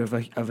spirit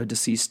of a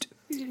deceased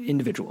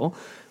individual,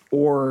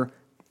 or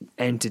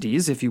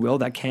entities, if you will,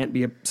 that can't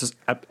be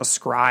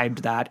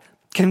ascribed, that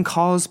can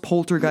cause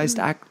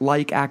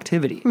poltergeist-like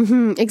activity.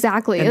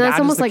 Exactly. And that's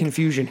almost like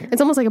confusion here.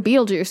 It's almost like a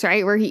Beetlejuice,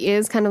 right? Where he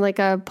is kind of like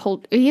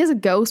he is a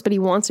ghost, but he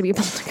wants to be a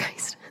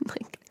poltergeist.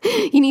 Like,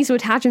 he needs to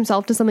attach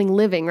himself to something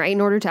living, right,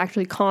 in order to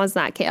actually cause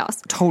that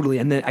chaos. Totally.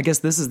 And then I guess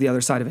this is the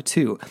other side of it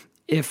too.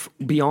 If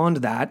beyond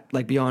that,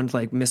 like beyond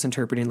like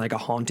misinterpreting like a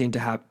haunting to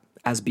have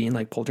as being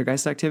like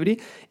poltergeist activity,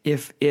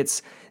 if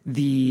it's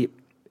the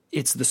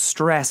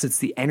stress, it's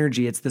the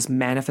energy, it's this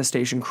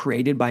manifestation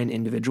created by an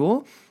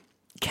individual,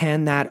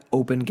 can that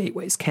open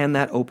gateways? Can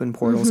that open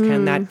portals?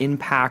 Can that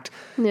impact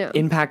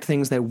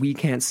things that we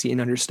can't see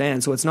and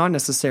understand? So it's not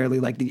necessarily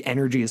like the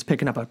energy is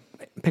picking up a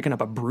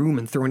broom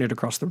and throwing it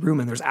across the room,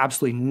 and there's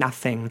absolutely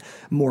nothing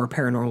more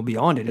paranormal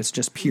beyond it. It's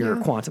just pure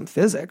quantum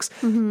physics.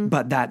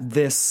 But that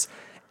this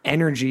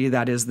energy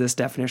that is this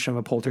definition of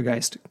a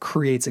poltergeist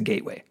creates a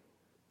gateway.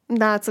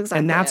 That's exactly,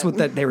 and that's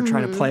what they were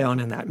trying to play on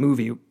in that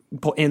movie.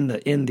 In the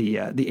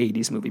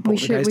 80s movie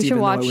Poltergeist, we should even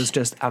watch, though it was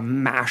just a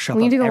mashup.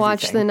 We need to go everything.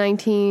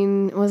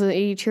 watch the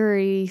 82 or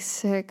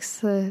 86,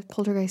 the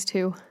Poltergeist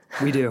 2.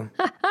 We do.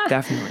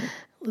 Definitely.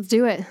 Let's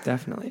do it.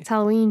 Definitely. It's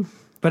Halloween.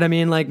 But I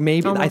mean, like,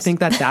 maybe Almost. I think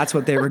that's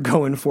what they were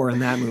going for in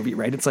that movie,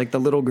 right? It's like the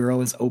little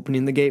girl is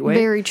opening the gateway.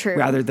 Very true.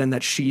 Rather than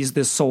that she's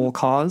the sole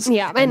cause.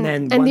 Yeah.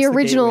 And the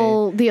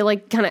original, the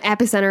like kind of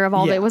epicenter of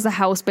all of it was a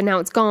house, but now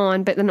it's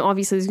gone. But then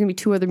obviously there's going to be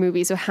two other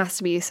movies, so it has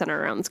to be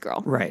centered around this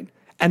girl. Right.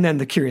 And then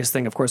the curious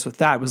thing, of course, with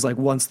that was like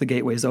once the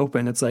gateway's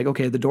open, it's like,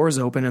 okay, the door's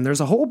open and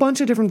there's a whole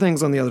bunch of different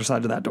things on the other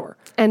side of that door.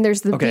 And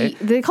there's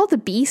they called the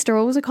beast, or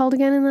what was it called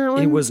again in that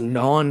one? It was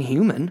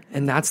non-human.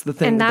 And that's the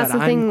thing that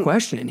I'm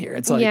questioning here.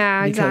 It's like,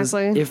 because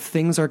if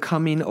things are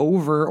coming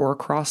over or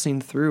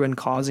crossing through and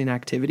causing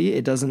activity,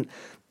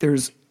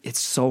 it's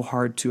so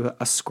hard to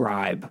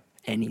ascribe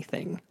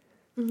anything.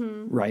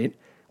 Right?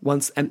 Oh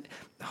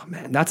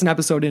man, that's an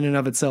episode in and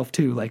of itself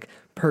too, like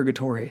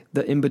purgatory,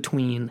 the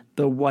in-between,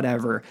 the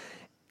whatever.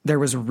 There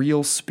was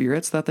real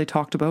spirits that they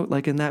talked about,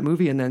 like in that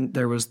movie, and then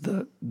there was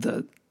the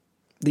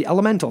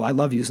elemental. I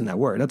love using that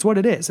word. That's what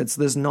it is. It's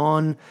this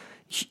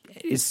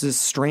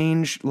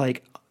strange,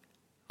 like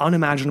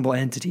unimaginable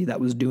entity that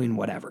was doing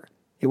whatever.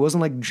 It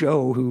wasn't like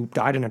Joe who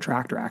died in a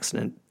tractor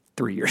accident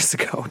 3 years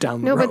ago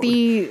down the road. No, but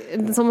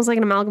it's almost like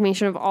an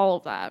amalgamation of all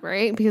of that,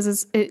 right?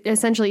 Because it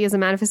essentially is a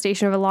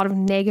manifestation of a lot of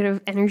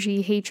negative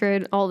energy,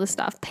 hatred, all this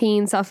stuff,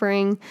 pain,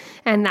 suffering.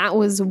 And that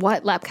was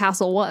what Lep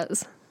Castle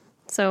was.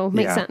 So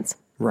makes sense.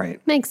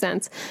 Right. Makes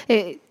sense.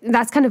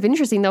 That's kind of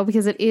interesting, though,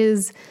 because it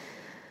is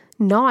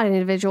not an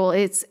individual.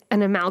 It's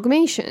an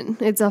amalgamation.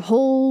 It's a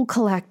whole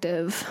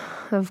collective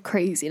of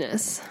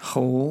craziness.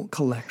 Whole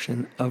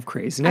collection of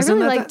craziness. I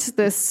really liked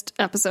this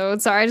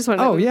episode. Sorry, I just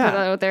wanted to put that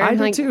out there. I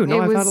did too.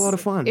 No, I've had a lot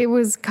of fun. It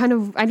was kind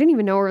of, I didn't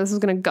even know where this was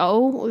going to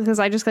go because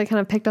I just kind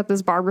of picked up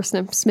this Barbara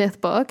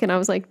Smith book and I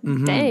was like,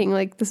 dang,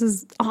 like this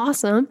is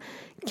awesome.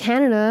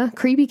 Canada,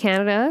 creepy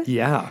Canada.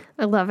 Yeah.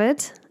 I love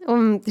it.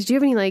 Did you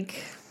have any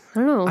I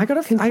don't know,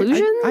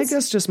 conclusions? I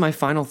guess just my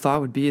final thought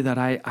would be that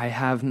I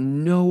have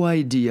no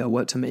idea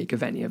what to make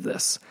of any of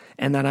this.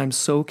 And that I'm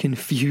so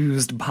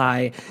confused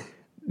by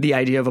the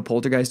idea of a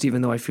poltergeist,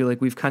 even though I feel like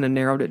we've kind of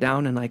narrowed it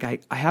down. And I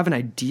have an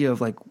idea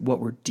of what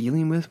we're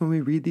dealing with when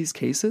we read these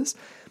cases.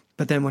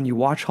 But then when you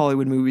watch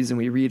Hollywood movies and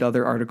we read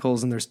other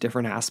articles and there's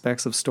different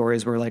aspects of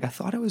stories where I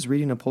thought I was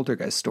reading a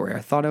poltergeist story. I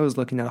thought I was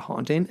looking at a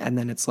haunting. And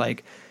then it's A,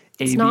 B,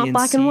 and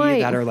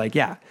C that are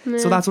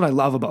So that's what I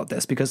love about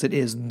this, because it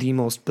is the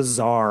most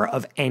bizarre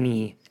of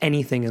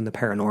anything in the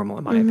paranormal,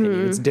 in my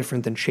opinion. It's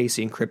different than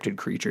chasing cryptid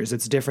creatures.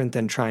 It's different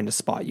than trying to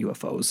spot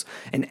UFOs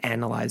and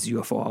analyze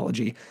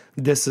UFOlogy.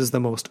 This is the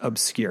most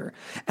obscure.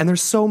 And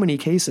there's so many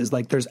cases.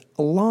 There's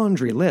a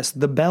laundry list.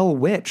 The Bell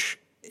Witch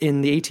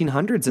in the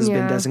 1800s has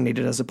been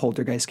designated as a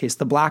poltergeist case.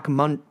 The Black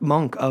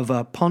Monk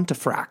of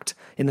Pontefract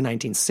in the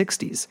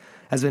 1960s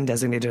has been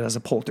designated as a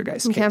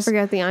poltergeist case. Can't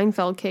forget the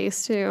Einfeld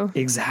case, too.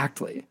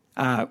 Exactly.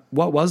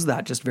 What was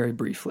that, just very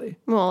briefly?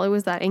 Well, it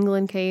was that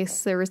England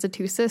case. There was the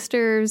two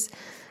sisters.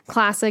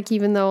 Classic,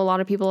 even though a lot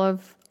of people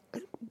have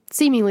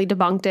seemingly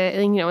debunked it.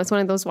 And, it's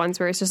one of those ones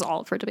where it's just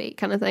all for debate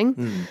kind of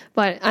thing.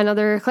 But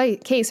another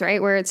case,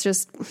 right, where it's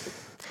just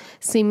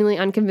seemingly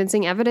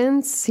unconvincing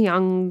evidence,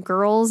 young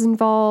girls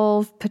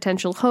involved,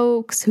 potential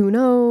hoax, who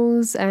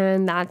knows,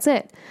 and that's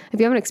it. If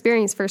you haven't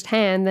experienced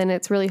firsthand, then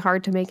it's really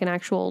hard to make an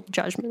actual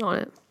judgment on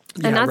it.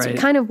 And that's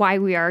kind of why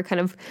we are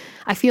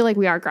I feel like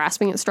we are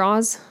grasping at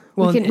straws.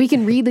 Well, we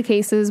can read the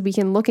cases, we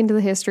can look into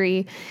the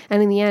history,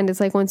 and in the end, it's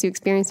once you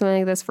experience something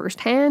like this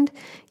firsthand,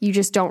 you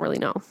just don't really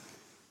know.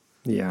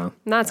 Yeah.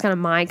 And that's kind of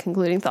my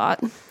concluding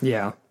thought.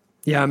 Yeah.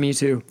 Yeah, me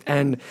too.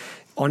 And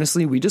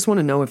honestly, we just want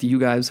to know if you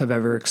guys have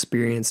ever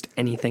experienced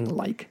anything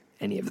like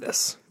any of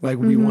this.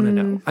 We want to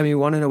know. I mean, we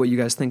want to know what you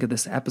guys think of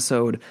this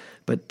episode,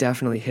 but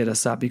definitely hit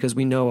us up, because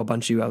we know a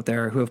bunch of you out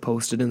there who have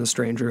posted in the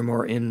Strange Room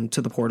or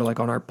into the portal,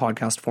 on our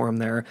podcast forum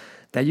there,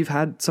 that you've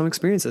had some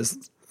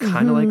experiences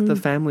kind of like the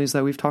families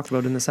that we've talked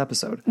about in this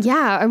episode.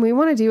 Yeah, and we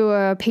want to do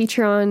a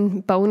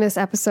Patreon bonus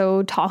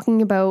episode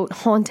talking about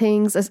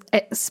hauntings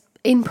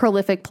in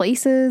prolific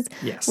places.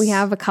 Yes. We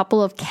have a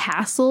couple of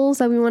castles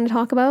that we want to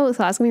talk about.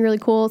 So that's going to be really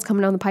cool. It's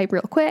coming down the pipe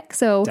real quick.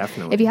 So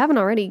definitely, if you haven't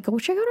already, go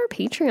check out our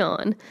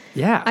Patreon.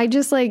 Yeah. I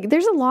just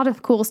there's a lot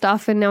of cool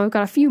stuff. And now we've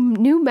got a few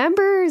new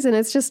members and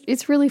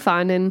it's really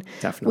fun. And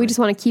we just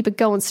want to keep it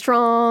going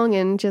strong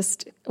and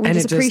we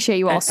just appreciate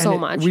you all so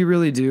much. We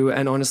really do.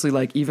 And honestly,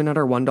 even at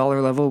our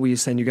 $1 level, we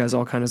send you guys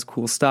all kinds of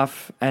cool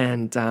stuff.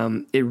 And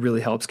it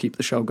really helps keep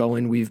the show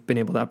going. We've been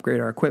able to upgrade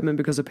our equipment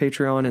because of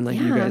Patreon. And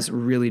you guys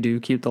really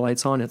do keep the lights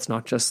on. It's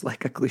not just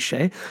a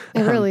cliche.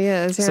 It really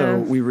is. Yeah. So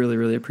we really,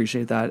 really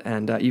appreciate that.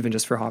 And even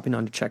just for hopping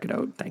on to check it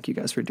out, thank you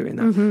guys for doing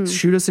that.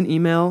 Shoot us an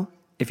email.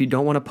 If you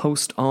don't want to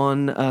post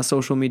on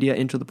social media,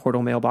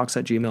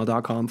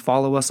 intotheportalmailbox@gmail.com.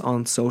 Follow us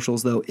on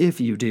socials, though, if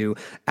you do,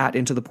 at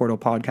Into the Portal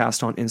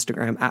Podcast on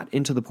Instagram, at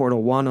Into the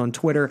Portal 1 on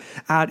Twitter,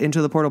 at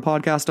Into the Portal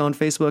Podcast on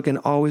Facebook, and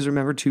always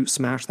remember to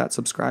smash that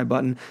subscribe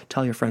button.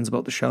 Tell your friends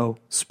about the show.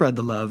 Spread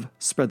the love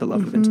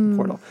of Into the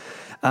Portal.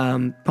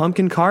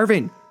 Pumpkin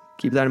carving.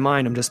 Keep that in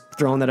mind. I'm just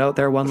throwing that out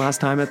there one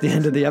last time at the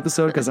end of the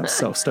episode because I'm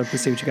so stoked to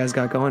see what you guys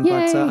got going.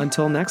 Yay. But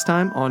until next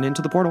time, on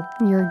Into the Portal.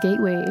 Your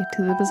gateway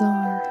to the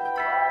bizarre.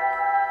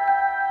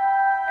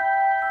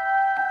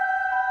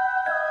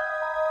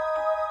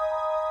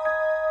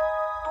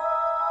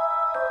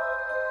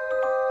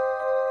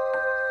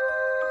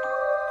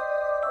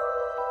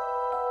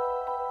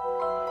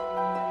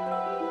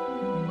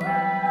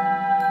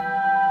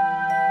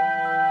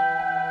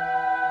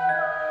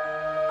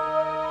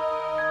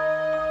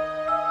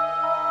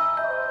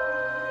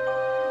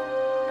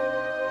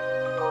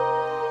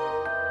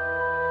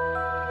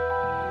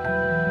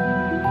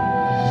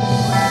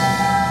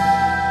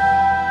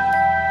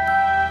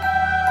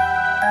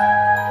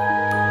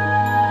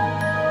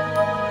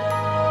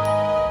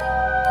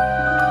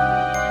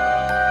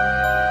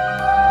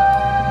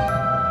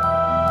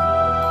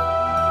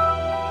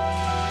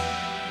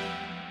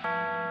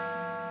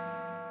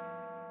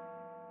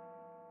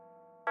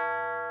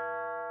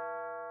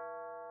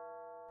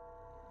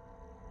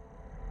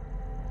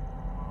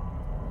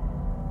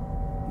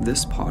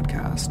 This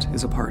podcast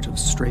is a part of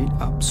Straight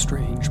Up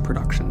Strange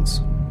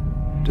Productions.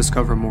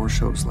 Discover more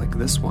shows like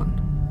this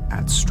one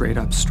at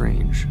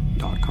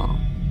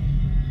straightupstrange.com.